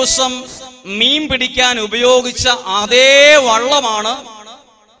തലേ ദിവസം മീൻ പിടിക്കാൻ ഉപയോഗിച്ച അതേ വള്ളമാണ്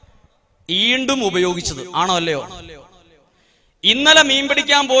വീണ്ടും ഉപയോഗിച്ചത്. ആണോ അല്ലയോ? ഇന്നലെ മീൻ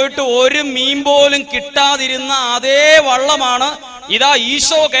പിടിക്കാൻ പോയിട്ട് ഒരു മീൻ പോലും കിട്ടാതിരുന്ന അതേ വള്ളമാണ് ഇതാ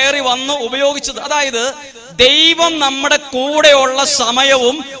ഈശോ കയറി വന്ന് ഉപയോഗിച്ചത്. അതായത് ദൈവം നമ്മുടെ കൂടെയുള്ള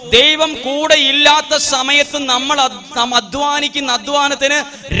സമയവും ദൈവം കൂടെ ഇല്ലാത്ത സമയത്തും നമ്മൾ അധ്വാനിക്കുന്ന അധ്വാനത്തിന്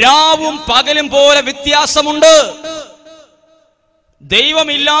രാവും പകലും പോലെ വ്യത്യാസമുണ്ട്.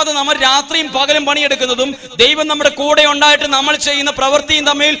 ദൈവമില്ലാതെ നമ്മൾ രാത്രിയും പകലും പണിയെടുക്കുന്നതും ദൈവം നമ്മുടെ കൂടെ ഉണ്ടായിട്ട് നമ്മൾ ചെയ്യുന്ന പ്രവൃത്തിയും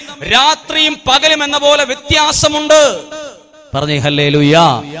തമ്മിൽ രാത്രിയും പകലും എന്ന പോലെ വ്യത്യാസമുണ്ട്. പറഞ്ഞേ ഹല്ലേലൂയ.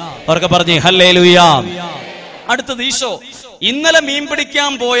 അവർക്ക് പറഞ്ഞേ ഹല്ലേലൂയ. അടുത്തത് ഈശോ ഇന്നലെ മീൻ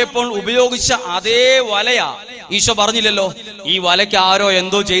പിടിക്കാൻ പോയപ്പോൾ ഉപയോഗിച്ച അതേ വലയാ. ഈശോ പറഞ്ഞില്ലല്ലോ, ഈ വലയ്ക്ക് ആരോ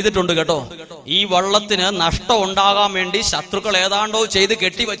എന്തോ ചെയ്തിട്ടുണ്ട് കേട്ടോ, ഈ വള്ളത്തിന് നഷ്ടം ഉണ്ടാകാൻ വേണ്ടി ശത്രുക്കൾ ഏതാണ്ടോ ചെയ്ത്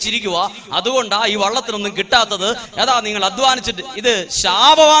കെട്ടി വച്ചിരിക്കുക, അതുകൊണ്ടാ ഈ വള്ളത്തിനൊന്നും കിട്ടാത്തത്. ഏതാ നിങ്ങൾ അധ്വാനിച്ചിട്ട്. ഇത്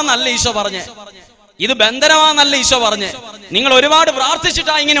ശാപമാന്നല്ല ഈശോ പറഞ്ഞേ, ഇത് ബന്ധനമാന്നല്ല ഈശോ പറഞ്ഞേ, നിങ്ങൾ ഒരുപാട്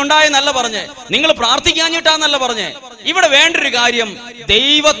പ്രാർത്ഥിച്ചിട്ടാ ഇങ്ങനെ ഉണ്ടായെന്നല്ല പറഞ്ഞേ, നിങ്ങൾ പ്രാർത്ഥിക്കാഞ്ഞിട്ടാന്നല്ല പറഞ്ഞേ. ഇവിടെ വേണ്ടൊരു കാര്യം,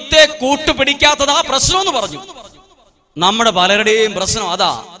 ദൈവത്തെ കൂട്ടുപിടിക്കാത്തതാ പ്രശ്നമെന്ന് പറഞ്ഞു. നമ്മുടെ പലരുടെയും പ്രശ്നം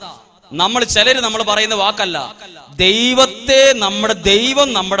അതാ. നമ്മൾ പറയുന്ന വാക്കല്ല, ദൈവം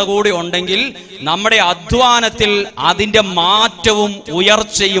നമ്മുടെ കൂടെ ഉണ്ടെങ്കിൽ നമ്മുടെ അധ്വാനത്തിൽ അതിന്റെ മാറ്റവും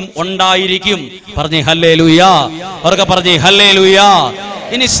ഉയർച്ചയും ഉണ്ടായിരിക്കും. പറഞ്ഞേ ഹല്ലേലൂയ. അവർക്ക് പറഞ്ഞേ ഹല്ലേലൂയ.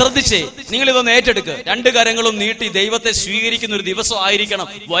 ഇനി ശ്രദ്ധിച്ചേ, നിങ്ങൾ ഇതൊന്ന് ഏറ്റെടുക്ക്. 2 കരങ്ങളും നീട്ടി ദൈവത്തെ സ്വീകരിക്കുന്ന ഒരു ദിവസം ആയിരിക്കണം.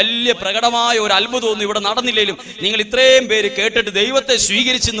 വലിയ പ്രകടമായ ഒരു അത്ഭുതമൊന്നും ഇവിടെ നടന്നില്ലെങ്കിലും നിങ്ങൾ ഇത്രയും പേര് കേട്ടിട്ട് ദൈവത്തെ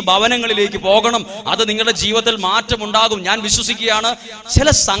സ്വീകരിച്ചിന്ന് ഭവനങ്ങളിലേക്ക് പോകണം. അത് നിങ്ങളുടെ ജീവിതത്തിൽ മാറ്റമുണ്ടാകും, ഞാൻ വിശ്വസിക്കുകയാണ്. ചില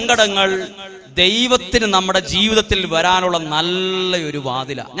സങ്കടങ്ങൾ ദൈവത്തിന് നമ്മുടെ ജീവിതത്തിൽ വരാനുള്ള നല്ലൊരു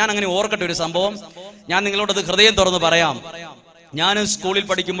വാതില. ഞാൻ അങ്ങനെ ഓർക്കട്ടെ ഒരു സംഭവം, ഞാൻ നിങ്ങളോടത് ഹൃദയം തുറന്ന് പറയാം. ഞാൻ സ്കൂളിൽ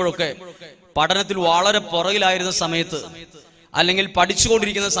പഠിക്കുമ്പോഴൊക്കെ പഠനത്തിൽ വളരെ പുറകിലായിരുന്ന സമയത്ത്, അല്ലെങ്കിൽ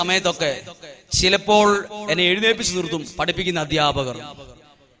പഠിച്ചുകൊണ്ടിരിക്കുന്ന സമയത്തൊക്കെ ചിലപ്പോൾ എന്നെ എഴുന്നേൽപ്പിച്ച് നിർത്തും പഠിപ്പിക്കുന്ന അധ്യാപകർ.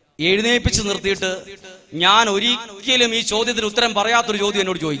 എഴുന്നേൽപ്പിച്ച് നിർത്തിയിട്ട് ഞാൻ ഒരിക്കലും ഈ ചോദ്യത്തിന് ഉത്തരം പറയാത്തൊരു ചോദ്യം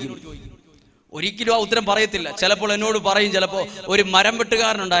എന്നോട് ചോദിക്കും. ഒരിക്കലും ആ ഉത്തരം പറയത്തില്ല. ചിലപ്പോൾ എന്നോട് പറയും, ചിലപ്പോൾ ഒരു മരം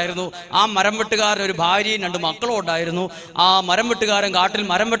വെട്ടുകാരനുണ്ടായിരുന്നു, ആ മരം വെട്ടുകാരൻ ഒരു ഭാര്യയും 2 മക്കളും ഉണ്ടായിരുന്നു. ആ മരം വെട്ടുകാരൻ കാട്ടിൽ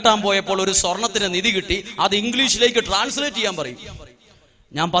മരം വെട്ടാൻ പോയപ്പോൾ ഒരു സ്വർണത്തിന് നിധി കിട്ടി, അത് ഇംഗ്ലീഷിലേക്ക് ട്രാൻസ്ലേറ്റ് ചെയ്യാൻ പറയും.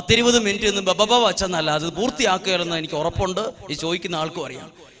 ഞാൻ 10-20 മിനിറ്റ് നിന്ന് ബബബ വച്ചെന്നല്ല, അത് പൂർത്തിയാക്കുകയെന്ന് എനിക്ക് ഉറപ്പുണ്ട്. ഈ ചോദിക്കുന്ന ആൾക്കും അറിയാം.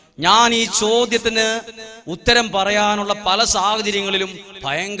 ഞാൻ ഈ ചോദ്യത്തിന് ഉത്തരം പറയാനുള്ള പല സാഹചര്യങ്ങളിലും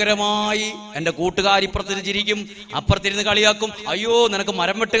ഭയങ്കരമായി എൻ്റെ കൂട്ടുകാർ ഇപ്പുറത്തിരുന്ന് ചിരിക്കും, അപ്പുറത്തിരുന്ന് കളിയാക്കും. അയ്യോ, നിനക്ക്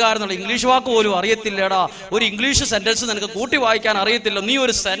മരം വെട്ടുകാരെന്നുള്ള ഇംഗ്ലീഷ് വാക്ക് പോലും അറിയത്തില്ലടാ, ഒരു ഇംഗ്ലീഷ് സെന്റൻസ് നിനക്ക് കൂട്ടി വായിക്കാൻ അറിയത്തില്ല, നീ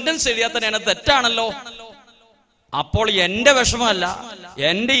ഒരു സെന്റൻസ് എഴുതിയാൽ തന്നെ എന്നെ തെറ്റാണല്ലോ. അപ്പോൾ എന്റെ വിഷമമല്ല,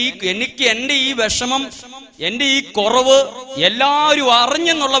 എൻ്റെ ഈ വിഷമം, എൻ്റെ ഈ കുറവ് എല്ലാവരും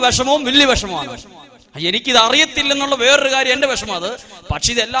അറിഞ്ഞെന്നുള്ള വിഷമവും വലിയ വിഷമമാണ്. എനിക്കിത് അറിയത്തില്ലെന്നുള്ള വേറൊരു കാര്യം എൻ്റെ വിഷമം അത്. പക്ഷെ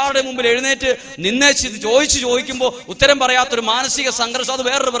ഇത് എല്ലാവരുടെയും മുമ്പിൽ എഴുന്നേറ്റ് നിന്നേച്ച് ഇത് ചോദിക്കുമ്പോൾ ഉത്തരം പറയാത്തൊരു മാനസിക സംഘർഷം, അത്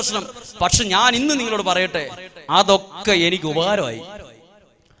വേറൊരു പ്രശ്നം. പക്ഷെ ഞാൻ ഇന്ന് നിങ്ങളോട് പറയട്ടെ, അതൊക്കെ എനിക്ക് ഉപകാരമായി,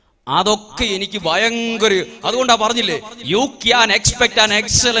 അതൊക്കെ എനിക്ക് ഭയങ്കര. അതുകൊണ്ടാ പറഞ്ഞില്ലേ, U can expect an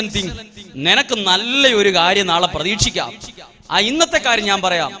excellent thing. നിനക്ക് നല്ലൊരു കാര്യം നാളെ പ്രതീക്ഷിക്കാം. ആ ഇന്നത്തെ കാര്യം ഞാൻ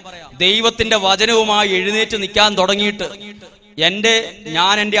പറയാം. ദൈവത്തിന്റെ വചനവുമായി എഴുന്നേറ്റ് നിൽക്കാൻ തുടങ്ങിയിട്ട്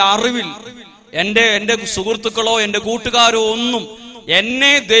ഞാൻ എൻ്റെ അറിവിൽ എൻ്റെ സുഹൃത്തുക്കളോ എൻ്റെ കൂട്ടുകാരോ ഒന്നും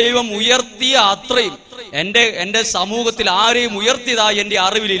എന്നെ ദൈവം ഉയർത്തിയ അത്രയും എൻ്റെ സമൂഹത്തിൽ ആരെയും ഉയർത്തിയതായി എൻ്റെ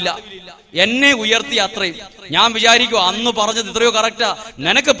അറിവിലില്ല. എന്നെ ഉയർത്തിയ അത്രയും ഞാൻ വിചാരിക്കും അന്ന് പറഞ്ഞത് ഇത്രയോ കറക്റ്റാ.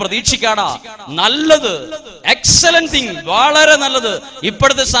 നിനക്ക് പ്രതീക്ഷിക്കാടാ, നല്ലത്, എക്സലന്റ് തിങ്, വളരെ നല്ലത്.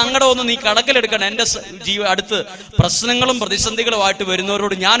 ഇപ്പോഴത്തെ സങ്കടമൊന്നും നീ കണക്കിലെടുക്കണം. എന്റെ അടുത്ത് പ്രശ്നങ്ങളും പ്രതിസന്ധികളുമായിട്ട്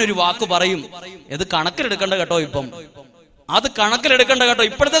വരുന്നവരോട് ഞാനൊരു വാക്ക് പറയും, ഇത് കണക്കിലെടുക്കണ്ട കേട്ടോ. അത് കണക്കിലെടുക്കണ്ട കേട്ടോ.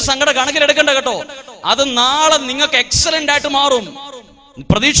 ഇപ്പോഴത്തെ സങ്കടം കണക്കിലെടുക്കണ്ട കേട്ടോ. അത് നാളെ നിങ്ങൾക്ക് എക്സലന്റ് ആയിട്ട് മാറും.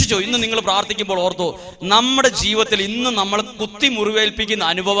 പ്രതീക്ഷിച്ചോ? ഇന്ന് നിങ്ങൾ പ്രാർത്ഥിക്കുമ്പോൾ ഓർത്തോ, നമ്മുടെ ജീവിതത്തിൽ ഇന്ന് നമ്മൾ കുത്തി മുറിവേൽപ്പിക്കുന്ന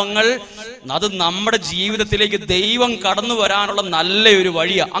അനുഭവങ്ങൾ, അത് നമ്മുടെ ജീവിതത്തിലേക്ക് ദൈവം കടന്നു വരാനുള്ള നല്ലൊരു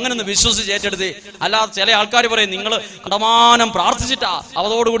വഴിയാണ്. അങ്ങനെ ഒന്ന് വിശ്വസിച്ച് ഏറ്റെടുത്ത്. അല്ലാതെ ചില ആൾക്കാർ പറയും നിങ്ങൾ കടമാനം പ്രാർത്ഥിച്ചിട്ടാ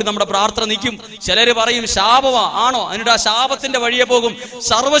അതോടുകൂടി നമ്മുടെ പ്രാർത്ഥന നിൽക്കും. ചിലര് പറയും ശാപമാ. ആണോ? എന്നിട്ട് ആ ശാപത്തിന്റെ വഴിയെ പോകും.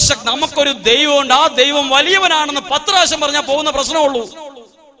 സർവശക്തി നമുക്കൊരു ദൈവമുണ്ട്, ആ ദൈവം വലിയവനാണെന്ന് 10 പ്രാവശ്യം പറഞ്ഞാൽ പോകുന്ന പ്രശ്നമുള്ളൂ.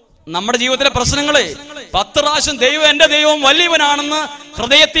 നമ്മുടെ ജീവിതത്തിലെ പ്രശ്നങ്ങളെ 10 പ്രാവശ്യം ദൈവം എന്റെ ദൈവം വലിയവനാണെന്ന്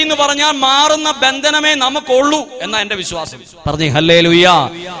ഹൃദയത്തിൽ നിന്ന് പറഞ്ഞാൽ മാറുന്ന ബന്ധനമേ നമുക്കുള്ളൂ എന്നാ എന്റെ വിശ്വാസം. പറഞ്ഞേ ഹല്ലേലൂയാ.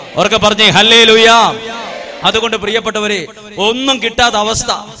 അവർക്ക് പറഞ്ഞേ ഹല്ലേലൂയാ. അതുകൊണ്ട് പ്രിയപ്പെട്ടവരെ, ഒന്നും കിട്ടാത്ത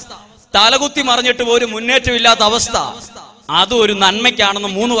അവസ്ഥ, തലകുത്തി മറിഞ്ഞിട്ട് ഒരു മുന്നേറ്റം ഇല്ലാത്ത അവസ്ഥ, അതും ഒരു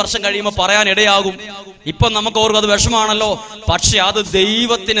നന്മയ്ക്കാണെന്ന് 3 വർഷം കഴിയുമ്പോൾ പറയാൻ ഇടയാകും. ഇപ്പൊ നമുക്ക് ഓർക്കും അത് വിഷമാണല്ലോ, പക്ഷെ അത്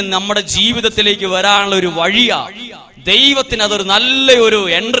ദൈവത്തിന് നമ്മുടെ ജീവിതത്തിലേക്ക് വരാനുള്ള ഒരു വഴിയാ. ദൈവത്തിന് അതൊരു നല്ലൊരു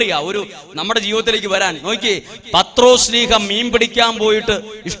എൻട്രിയാ, ഒരു നമ്മുടെ ജീവിതത്തിലേക്ക് വരാൻ. നോക്കിയേ, പത്രോസ്ലീഹ മീൻ പിടിക്കാൻ പോയിട്ട്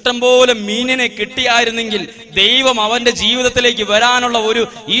ഇഷ്ടംപോലെ മീനിനെ കിട്ടിയായിരുന്നെങ്കിൽ ദൈവം അവന്റെ ജീവിതത്തിലേക്ക് വരാനുള്ള ഒരു,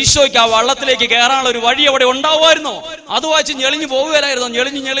 ഈശോയ്ക്ക് ആ വള്ളത്തിലേക്ക് കയറാനുള്ള ഒരു വഴി അവിടെ ഉണ്ടാവുമായിരുന്നോ? അത് വായിച്ച് ഞെളിഞ്ഞു പോകുകയായിരുന്നോ?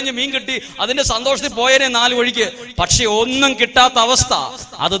 ഞെളിഞ്ഞ് മീൻ കിട്ടി, അതിന്റെ സന്തോഷത്തിൽ പോയനെ 4 വഴിക്ക്. പക്ഷെ ഒന്നും കിട്ടാത്ത അവസ്ഥ,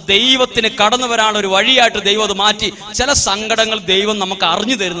 അത് ദൈവത്തിന് കടന്നു വരാനുള്ള ഒരു വഴിയായിട്ട് ദൈവം അത് മാറ്റി. ചില സങ്കടങ്ങൾ ദൈവം നമുക്ക്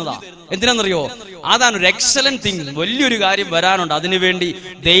അറിഞ്ഞു തരുന്നതാ. എന്തിനാണെന്നറിയോ? അതാണ് ഒരു എക്സലന്റ് തിങ്. വലിയൊരു കാര്യം വരാനുണ്ട്, അതിനുവേണ്ടി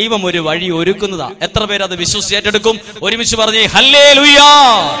ദൈവം ഒരു വഴി ഒരുക്കുന്നതാ. എത്ര പേര് അത് വിശ്വസിച്ച് ഏറ്റെടുക്കും? ഒരുമിച്ച് പറഞ്ഞേ ഹല്ലേലൂയാ,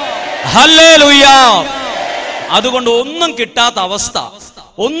 ഹല്ലേലൂയാ. അതുകൊണ്ട് ഒന്നും കിട്ടാത്ത അവസ്ഥ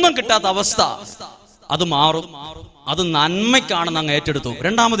അത് മാറും. അത് നന്മയ്ക്കാണെന്ന് അങ്ങ് ഏറ്റെടുത്തു.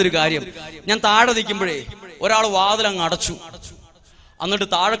 രണ്ടാമതൊരു കാര്യം, ഞാൻ താഴെ നിൽക്കുമ്പോഴേ ഒരാൾ വാതിലങ്ങ് അടച്ചു. എന്നിട്ട്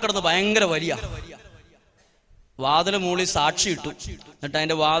താഴെ കിടന്ന് ഭയങ്കര വലിയ വാതില് മൂളി സാക്ഷി ഇട്ടു. എന്നിട്ട്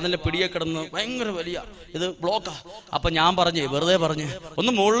അതിന്റെ വാതിലിന്റെ പിടിയെ കിടന്ന് ഭയങ്കര വലിയ ഇത് ബ്ലോക്കാ. അപ്പൊ ഞാൻ വെറുതെ പറഞ്ഞ്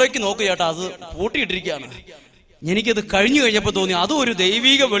ഒന്ന് മുകളിലേക്ക് നോക്ക് ചേട്ടാ, അത് പൂട്ടിയിട്ടിരിക്കുകയാണ്. എനിക്കത് കഴിഞ്ഞപ്പോ തോന്നി അതും ഒരു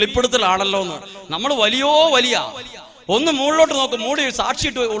ദൈവിക വെളിപ്പെടുത്തലാണല്ലോ എന്ന്. നമ്മൾ വലിയ ഒന്ന് മുകളിലോട്ട് നോക്കും, മൂടി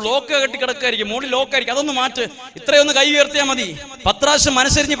സാക്ഷിയിട്ട് ലോക്ക് കെട്ടി കിടക്കായിരിക്കും, മൂടി ലോക്കായിരിക്കും. അതൊന്ന് മാറ്റ്, ഇത്രയൊന്ന് കൈ ഉയർത്തിയാൽ മതി, 10 പ്രാവശ്യം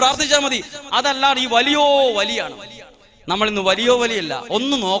മനസ്സരിഞ്ഞ് പ്രാർത്ഥിച്ചാൽ മതി. അതല്ലാതെ ഈ വലിയാണ്. നമ്മൾ ഇന്ന് വലിയല്ല.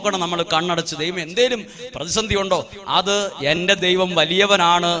 ഒന്ന് നോക്കണം, നമ്മൾ കണ്ണടച്ച്. ദൈവം എന്തേലും പ്രതിസന്ധി ഉണ്ടോ? അത് എന്റെ ദൈവം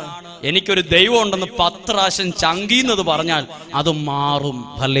വലിയവനാണ്, എനിക്കൊരു ദൈവം ഉണ്ടെന്ന് 10 പ്രാവശ്യം ചങ്കീന്നത് പറഞ്ഞാൽ അത് മാറും.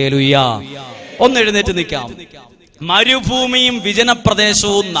 ഹല്ലേലൂയാ. ഒന്ന് എഴുന്നേറ്റ് നിൽക്കാം. മരുഭൂമിയും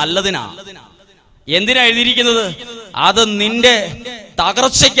വിജനപ്രദേശവും നല്ലതിനാ. എന്തിനാ എഴുതിയിരിക്കുന്നത്? അത് നിന്റെ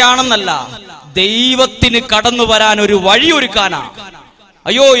തകർച്ചയ്ക്കാണെന്നല്ല, ദൈവത്തിന് കടന്നു വരാൻ ഒരു വഴി ഒരുക്കാനാ.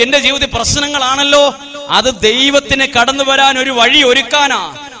 അയ്യോ, എന്റെ ജീവിതത്തിൽ പ്രശ്നങ്ങളാണല്ലോ, അത് ദൈവത്തിന് കടന്നു വരാൻ ഒരു വഴി ഒരുക്കാനാ.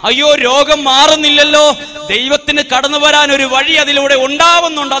 അയ്യോ, രോഗം മാറുന്നില്ലല്ലോ, ദൈവത്തിന് കടന്നു വരാൻ ഒരു വഴി അതിലൂടെ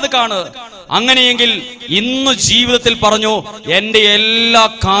ഉണ്ടാവുന്നുണ്ട്, അത് കാണ്. അങ്ങനെയെങ്കിൽ ഇന്ന് ജീവിതത്തിൽ പറഞ്ഞു, എന്റെ എല്ലാ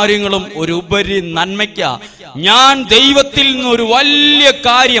കാര്യങ്ങളും ഒരു ഉപരി നന്മയ്ക്ക. ഞാൻ ദൈവത്തിൽ നിന്ന് ഒരു വലിയ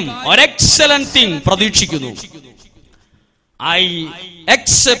കാര്യം, ഒരു എക്സലന്റ് തിങ് പ്രതീക്ഷിക്കുന്നു. I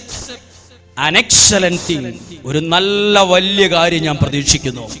accept an excellent thing. ഒരു നല്ല വലിയ കാര്യം ഞാൻ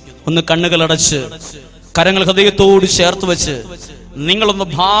പ്രതീക്ഷിക്കുന്നു. ഒന്ന് കണ്ണുകളടച്ച് കരങ്ങൾ ഹൃദയത്തോട് ചേർത്ത് വെച്ച് നിങ്ങളൊന്ന്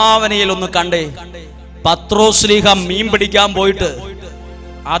ഭാവനയിൽ ഒന്ന് കണ്ടേ. പത്രോസ്ലീഹ മീൻ പിടിക്കാൻ പോയിട്ട്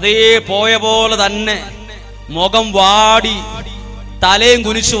അതേ പോയ പോലെ തന്നെ മുഖം വാടി തലയും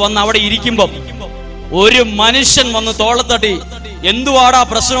കുനിച്ചു വന്ന് അവിടെ ഇരിക്കുമ്പം ഒരു മനുഷ്യൻ വന്ന് തോളത്തട്ടി എന്തുവാടാ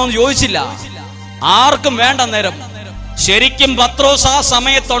പ്രശ്നമെന്ന് ചോദിച്ചില്ല. ആർക്കും വേണ്ട. നേരം ശരിക്കും പത്രോസ് ആ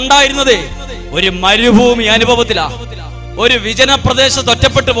സമയത്തുണ്ടായിരുന്നത് ഒരു മരുഭൂമി അനുഭവത്തിലാ, ഒരു വിജനപ്രദേശത്ത്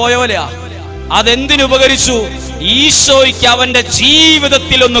ഒറ്റപ്പെട്ടു പോയ പോലെയാ. അതെന്തിനുപകരിച്ചു? ഈശോയ്ക്ക് അവന്റെ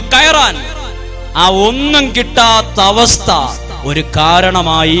ജീവിതത്തിൽ ഒന്ന് കയറാൻ ആ ഒന്നും കിട്ടാത്ത അവസ്ഥ ഒരു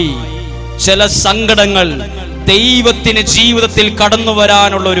കാരണമായി. ചില സങ്കടങ്ങൾ ദൈവത്തിന് ജീവിതത്തിൽ കടന്നു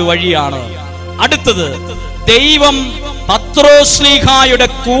വരാനുള്ള ഒരു വഴിയാണ്. അടുത്തത്, ദൈവം പത്രോസ്ലീഹായുടെ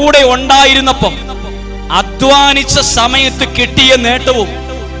കൂടെ ഉണ്ടായിരുന്നപ്പം അധ്വാനിച്ച സമയത്ത് കിട്ടിയ നേട്ടവും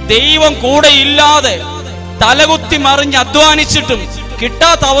ദൈവം കൂടെ ഇല്ലാതെ തലകുത്തി മറിഞ്ഞ് അധ്വാനിച്ചിട്ടും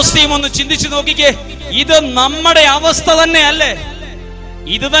കിട്ടാത്ത അവസ്ഥയും ഒന്ന് ചിന്തിച്ചു നോക്കിക്കേ. ഇത് നമ്മുടെ അവസ്ഥ തന്നെയല്ലേ?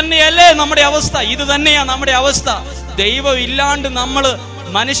 ഇത് തന്നെയല്ലേ നമ്മുടെ അവസ്ഥ? ഇത് തന്നെയാ നമ്മുടെ അവസ്ഥ. ദൈവം ഇല്ലാണ്ട് നമ്മള്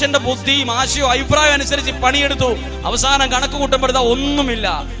മനുഷ്യന്റെ ബുദ്ധിയും ആശയവും അഭിപ്രായം അനുസരിച്ച് പണിയെടുത്തു, അവസാനം കണക്ക് കൂട്ടപ്പെടുത്ത ഒന്നുമില്ല.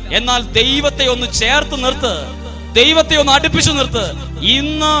 എന്നാൽ ദൈവത്തെ ഒന്ന് ചേർത്ത് നിർത്ത്, ദൈവത്തെ ഒന്ന് അടുപ്പിച്ചു നിർത്ത്.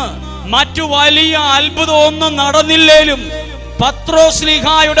 ഇന്ന് മറ്റു വലിയ അത്ഭുതം ഒന്നും നടന്നില്ലേലും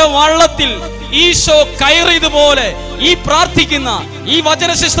പത്രോസ്ലീഹായുടെ വള്ളത്തിൽ ഈശോ കയറിയതുപോലെ ഈ പ്രാർത്ഥിക്കുന്ന, ഈ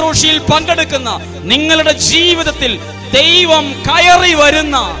വചന ശുശ്രൂഷയിൽ പങ്കെടുക്കുന്ന നിങ്ങളുടെ ജീവിതത്തിൽ ദൈവം കയറി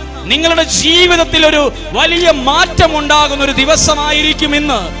വരുന്ന, നിങ്ങളുടെ ജീവിതത്തിൽ ഒരു വലിയ മാറ്റം ഉണ്ടാകുന്ന ഒരു ദിവസമായിരിക്കും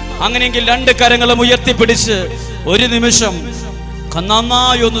ഇന്ന്. അങ്ങനെയെങ്കിൽ 2 കരങ്ങളും ഉയർത്തിപ്പിടിച്ച് ഒരു നിമിഷം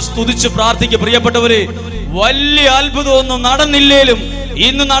നന്നായി ഒന്ന് സ്തുതിച്ച് പ്രാർത്ഥിക്കുക പ്രിയപ്പെട്ടവരെ. വലിയ അത്ഭുതമൊന്നും നടന്നില്ലേലും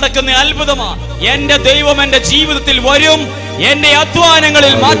ഇന്ന് നടക്കുന്ന അത്ഭുതമാ. എന്റെ ദൈവം എന്റെ ജീവിതത്തിൽ വരും, എന്റെ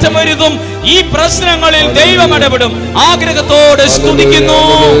അധ്വാനങ്ങളിൽ മാറ്റം വരുത്തും, ഈ പ്രശ്നങ്ങളിൽ ദൈവം ഇടപെടും. ആഗ്രഹത്തോടെ സ്തുതിക്കുന്നു.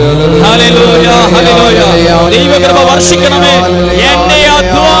 Hallelujah, hallelujah. ദൈവകൃപ വർഷിക്കണമേ. എന്റെ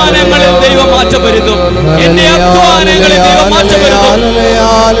അധ്വാനങ്ങളിൽ ദൈവം മാറ്റം വരുത്തും, എന്റെ അധ്വാനങ്ങളിൽ ദൈവം മാറ്റം വരുത്തും.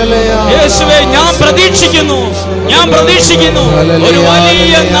 യേശുവേ, ഞാൻ പ്രതീക്ഷിക്കുന്നു ഒരു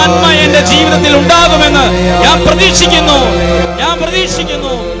വലിയ നന്മ എന്റെ ജീവിതത്തിൽ ഉണ്ടാകുമെന്ന് ഞാൻ പ്രതീക്ഷിക്കുന്നു.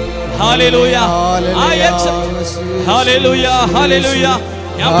 ഹല്ലേലൂയ, ഹല്ലേലൂയ, ഹല്ലേലൂയ.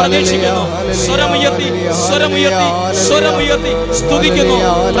 ഞാൻ പ്രതീക്ഷിക്കുന്നു. സ്വരമുയർത്തി സ്തുതിക്കുന്നു,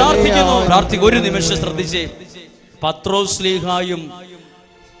 പ്രാർത്ഥിക്കുന്നു. ഒരു നിമിഷം ശ്രദ്ധിച്ചേ. പത്രോസ് ശ്ലീഹായും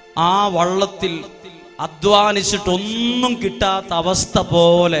ആ വള്ളത്തിൽ അധ്വാനിച്ചിട്ടൊന്നും കിട്ടാത്ത അവസ്ഥ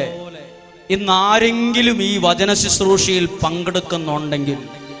പോലെ ഇന്ന് ആരെങ്കിലും ഈ വചന ശുശ്രൂഷയിൽ പങ്കെടുക്കുന്നുണ്ടെങ്കിൽ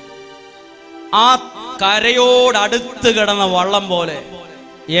ആ കരയോടടുത്ത് കിടന്ന വള്ളം പോലെ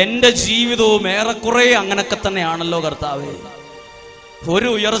എന്റെ ജീവിതവും ഏറെക്കുറെ അങ്ങനൊക്കെ തന്നെയാണല്ലോ കർത്താവേ. ഒരു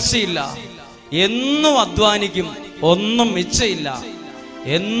ഉയർച്ചയില്ല, എന്നും അധ്വാനിക്കും, ഒന്നും മിച്ചയില്ല,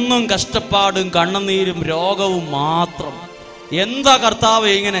 എന്നും കഷ്ടപ്പാടും കണ്ണുനീരും രോഗവും മാത്രം. എന്താ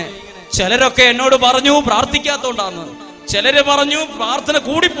കർത്താവേ ഇങ്ങനെ? ചിലരൊക്കെ എന്നോട് പറഞ്ഞു പ്രാർത്ഥിക്കാത്തോണ്ടാന്ന്, ചിലര് പറഞ്ഞു പ്രാർത്ഥന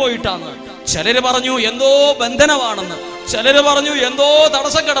കൂടിപ്പോയിട്ടാന്ന്, ചിലര് പറഞ്ഞു എന്തോ ബന്ധനമാണെന്ന്, ചിലര് പറഞ്ഞു എന്തോ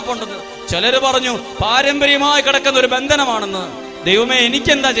തടസ്സം കിടപ്പുണ്ടെന്ന്, ചിലര് പറഞ്ഞു പാരമ്പര്യമായി കിടക്കുന്ന ഒരു ബന്ധനമാണെന്ന്. ദൈവമേ,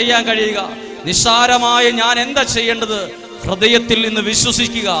 എനിക്കെന്താ ചെയ്യാൻ കഴിയുക? നിസ്സാരമായ ഞാൻ എന്താ ചെയ്യേണ്ടത്? ഹൃദയത്തിൽ നിന്ന്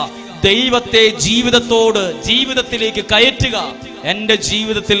വിശ്വസിക്കുക, ദൈവത്തെ ജീവിതത്തിലേക്ക് കയറ്റുക. എന്റെ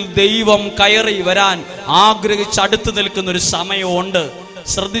ജീവിതത്തിൽ ദൈവം കയറി വരാൻ ആഗ്രഹിച്ചടുത്ത് നിൽക്കുന്ന ഒരു സമയമുണ്ട്.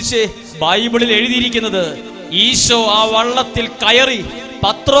 ശ്രദ്ധിച്ചേ, ബൈബിളിൽ എഴുതിയിരിക്കുന്നത് ഈശോ ആ വള്ളത്തിൽ കയറി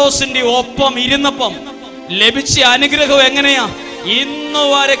പത്രോസിന്റെ ഒപ്പം ഇരുന്നപ്പം ലഭിച്ച അനുഗ്രഹം എങ്ങനെയാ? ഇന്ന്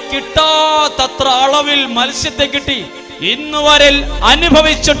വരെ കിട്ടാത്തത്ര അളവിൽ മത്സ്യത്തെ കിട്ടി. ഇന്ന് വരെ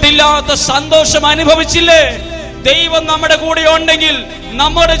അനുഭവിച്ചിട്ടില്ലാത്ത സന്തോഷം അനുഭവിച്ചില്ലേ? ദൈവം നമ്മുടെ കൂടെ ഉണ്ടെങ്കിൽ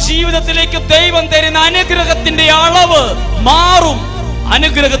നമ്മുടെ ജീവിതത്തിലേക്ക് ദൈവം തരുന്ന അനുഗ്രഹത്തിന്റെ അളവ് മാറും,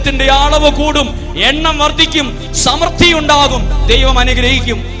 അനുഗ്രഹത്തിന്റെ അളവ് കൂടും, എണ്ണം വർദ്ധിക്കും, സമൃദ്ധി ഉണ്ടാകും, ദൈവം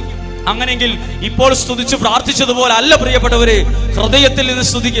അനുഗ്രഹിക്കും. അങ്ങനെങ്കിൽ ഇപ്പോൾ സ്തുതിച്ച് പ്രാർത്ഥിച്ചതുപോലെ അല്ല പ്രിയപ്പെട്ടവരെ, ഹൃദയത്തിൽ നിന്ന്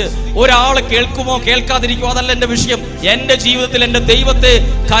സ്തുതിക്ക്. ഒരാളെ കേൾക്കുമോ കേൾക്കാതിരിക്കുമോ അതല്ല എന്റെ വിഷയം. എന്റെ ജീവിതത്തിൽ എന്റെ ദൈവത്തെ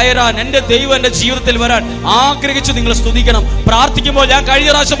കയറാൻ, എന്റെ ദൈവം എന്റെ ജീവിതത്തിൽ വരാൻ ആഗ്രഹിച്ച് നിങ്ങൾ സ്തുതിക്കണം. പ്രാർത്ഥിക്കുമ്പോൾ ഞാൻ കഴിഞ്ഞ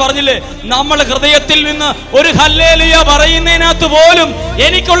പ്രാവശ്യം പറഞ്ഞില്ലേ, നമ്മൾ ഹൃദയത്തിൽ നിന്ന് ഒരു ഹല്ലേലൂയ പറയുന്നതിനകത്ത് പോലും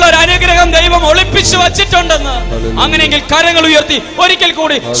എനിക്കുള്ള ഒരു അനുഗ്രഹം ദൈവം ഒളിപ്പിച്ചു വച്ചിട്ടുണ്ടെന്ന്. അങ്ങനെയെങ്കിൽ കരങ്ങൾ ഉയർത്തി ഒരിക്കൽ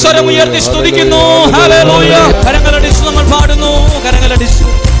കൂടി സ്വരമുയർത്തി സ്തുതിക്കുന്നു. ഹല്ലേലൂയ. കരങ്ങളടിച്ച് നമ്മൾ പാടുന്നു, കരങ്ങളടിച്ച്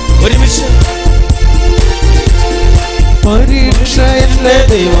ഒരുമിച്ച്. പരീക്ഷ എന്റെ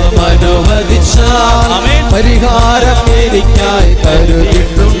ദൈവം അനുവദിച്ചാൽ പരിഹാരം എനിക്കായി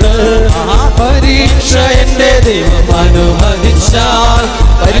കരുതിയിട്ടുണ്ട്. പരീക്ഷ എന്റെ ദൈവം അനുവദിച്ചാൽ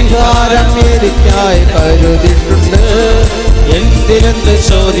പരിഹാരം എനിക്കായി കരുതിയിട്ടുണ്ട്. എന്തിനെന്ന്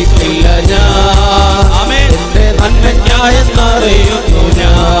ചോദിക്കില്ല ഞാൻ, എന്റെ നന്മയ്ക്കായെന്നറിയുന്നു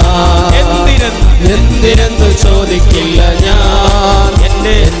ഞാൻ. എന്തിനെന്ന് ചോദിക്കില്ല ഞാൻ,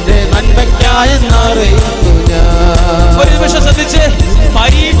 എന്റെ നന്മയ്ക്കായെന്നറിയുന്നു ഞാൻ. ഒരു നിമിഷം ശ്രദ്ധിച്ച്.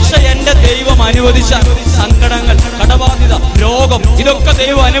 പരീക്ഷ എന്റെ ദൈവം അനുവദിച്ചാൽ, സങ്കടങ്ങൾ, കടബാധ്യത, രോഗം, ഇതൊക്കെ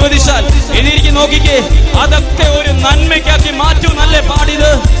ദൈവം അനുവദിച്ചാൽ എഴുതിയിരിക്കും, നോക്കിക്കേ, അതൊക്കെ ഒരു നന്മയ്ക്കാക്കി മാറ്റും. നല്ല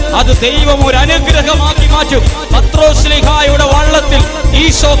പാടിയത്, അത് ദൈവം ഒരു അനുഗ്രഹമാക്കി മാറ്റും. പത്രോസ് ശ്ലീഹായുടെ വള്ളത്തിൽ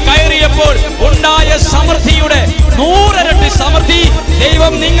ഈശോ കയറിയപ്പോൾ ഉണ്ടായ സമൃദ്ധിയുടെ 100 ഇരട്ടി സമൃദ്ധി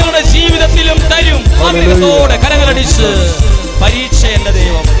ദൈവം നിങ്ങളുടെ ജീവിതത്തിലും തരും. ആഗ്രഹത്തോടെ കരങ്ങളടിച്ച്. പരീക്ഷ എന്റെ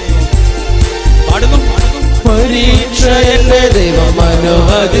ദൈവം പാടുന്നു. പരീക്ഷ എന്റെ ദൈവം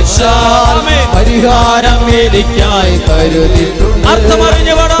അനുവദിച്ചാൽ പരിഹാരം എനിക്കായി കരുതിയിട്ടുണ്ട്.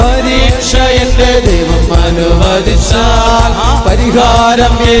 പരീക്ഷ എന്റെ ദൈവം അനുവദിച്ചാൽ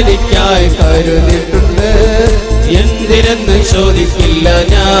പരിഹാരം എനിക്കായി കരുതിയിട്ടുണ്ട്. എന്തിനെന്ന് ചോദിക്കില്ല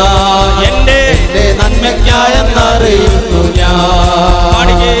ഞാൻ, എന്റെ നന്മയ്ക്കായെന്നറിയുന്നു ഞാൻ.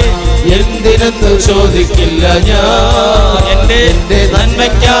 എന്തിനെന്ന് ചോദിക്കില്ല ഞാൻ, എന്റെ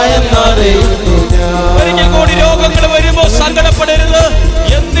നന്മയ്ക്കായെന്നറിയുന്നു ഞാൻ. ഒരിക്കൽ കൂടി രോഗങ്ങൾ വരുമ്പോ സങ്കടപ്പെടരുത്.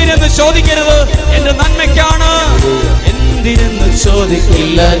 എന്തിനെന്ന് ചോദിക്കരുത്, എന്റെ നന്മയ്ക്കാണ്. എന്തിനെന്ന്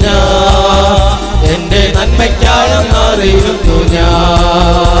ചോദിക്കില്ല ഞാൻ, എന്റെ നന്മയ്ക്കായെന്നറിയുന്നു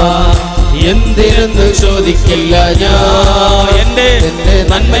ഞാൻ. എന്തിനെന്ന് ചോദിക്കില്ല ഞാൻ, എന്റെ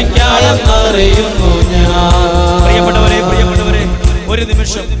നന്മയ്ക്കായെന്നറിയുന്നു ഞാൻ. പ്രിയപ്പെട്ടവരെ, ഒരു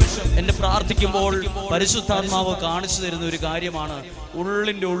നിമിഷം എന്നെ പ്രാർത്ഥിക്കുമ്പോൾ പരിശുദ്ധാത്മാവ് കാണിച്ചു തരുന്ന ഒരു കാര്യമാണ്,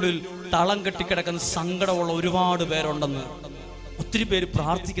 ഉള്ളിന്റെ ഉള്ളിൽ തളം കെട്ടിക്കിടക്കുന്ന സങ്കടമുള്ള ഒരുപാട് പേരുണ്ടെന്ന്. ഒത്തിരി പേര്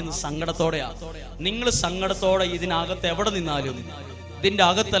പ്രാർത്ഥിക്കുന്നത് സങ്കടത്തോടെയാ. നിങ്ങൾ സങ്കടത്തോടെ ഇതിനകത്ത് എവിടെ നിന്നാലും, ഇതിന്റെ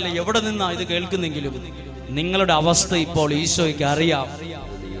അകത്തല്ല എവിടെ നിന്നാ ഇത് കേൾക്കുന്നെങ്കിലും, നിങ്ങളുടെ അവസ്ഥ ഇപ്പോൾ ഈശോയ്ക്ക് അറിയാം.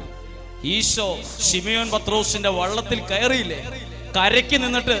 ഈശോ ശിമയോൻ പത്രോസിന്റെ വള്ളത്തിൽ കയറിയില്ലേ? കരയ്ക്ക്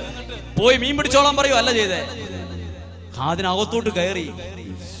നിന്നിട്ട് പോയി മീൻ പിടിച്ചോളാൻ പറയൂ അല്ല ചെയ്തേ, അതിനകത്തോട്ട് കയറി.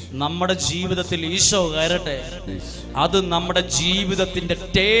 നമ്മുടെ ജീവിതത്തിൽ ഈശോ കയറട്ടെ. അത് നമ്മുടെ ജീവിതത്തിന്റെ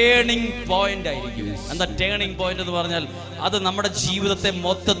ടേണിംഗ് പോയിന്റ് ആയിരിക്കും. എന്താ ടേണിംഗ് പോയിന്റ് എന്ന് പറഞ്ഞാൽ? അത് നമ്മുടെ ജീവിതത്തെ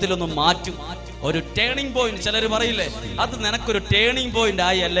മൊത്തത്തിലൊന്ന് മാറ്റും. ഒരു ടേണിംഗ് പോയിന്റ്. ചിലർ പറയില്ലേ, അത് നിനക്കൊരു ടേണിംഗ് പോയിന്റ്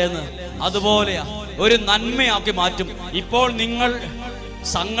ആയി അല്ലേ എന്ന്. അതുപോലെയാ, ഒരു നന്മയാക്കി മാറ്റും. ഇപ്പോൾ നിങ്ങൾ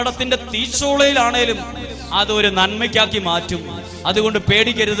സങ്കടത്തിന്റെ തീച്ചൂളയിലാണേലും അതൊരു നന്മയ്ക്കാക്കി മാറ്റും. അതുകൊണ്ട്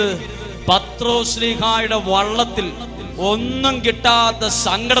പേടിക്കരുത്. പത്രോസ്ലീഹായുടെ വള്ളത്തിൽ ഒന്നും കിട്ടാത്ത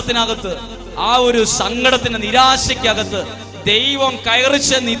സങ്കടത്തിനകത്ത്, ആ ഒരു സങ്കടത്തിന്റെ നിരാശയ്ക്കകത്ത് ദൈവം കയറി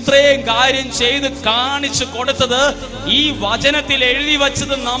ചെന്ന് ഇത്രയും കാര്യം ചെയ്ത് കാണിച്ചു കൊടുത്തത് ഈ വചനത്തിൽ എഴുതി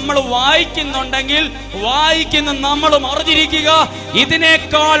വച്ചത് നമ്മൾ വായിക്കുന്നുണ്ടെങ്കിൽ വായിക്കുന്ന നമ്മൾ അറിഞ്ഞിരിക്കുക,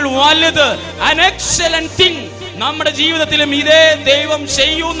 ഇതിനേക്കാൾ വലുത് an excellent thing നമ്മുടെ ജീവിതത്തിലും ഇതേ ദൈവം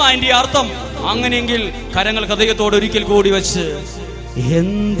ചെയ്യുന്ന അതിന്റെ അർത്ഥം. അങ്ങനെയെങ്കിൽ കരങ്ങൾ ഹൃദയത്തോട് ഒരിക്കൽ കൂടി വെച്ച്,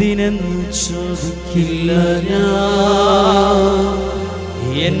 എന്തിനെന്ന് ചോദിക്കില്ല ഞാൻ,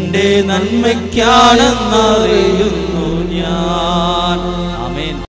 എന്റെ നന്മയ്ക്കാണെന്നറിയുന്നു ഞാൻ.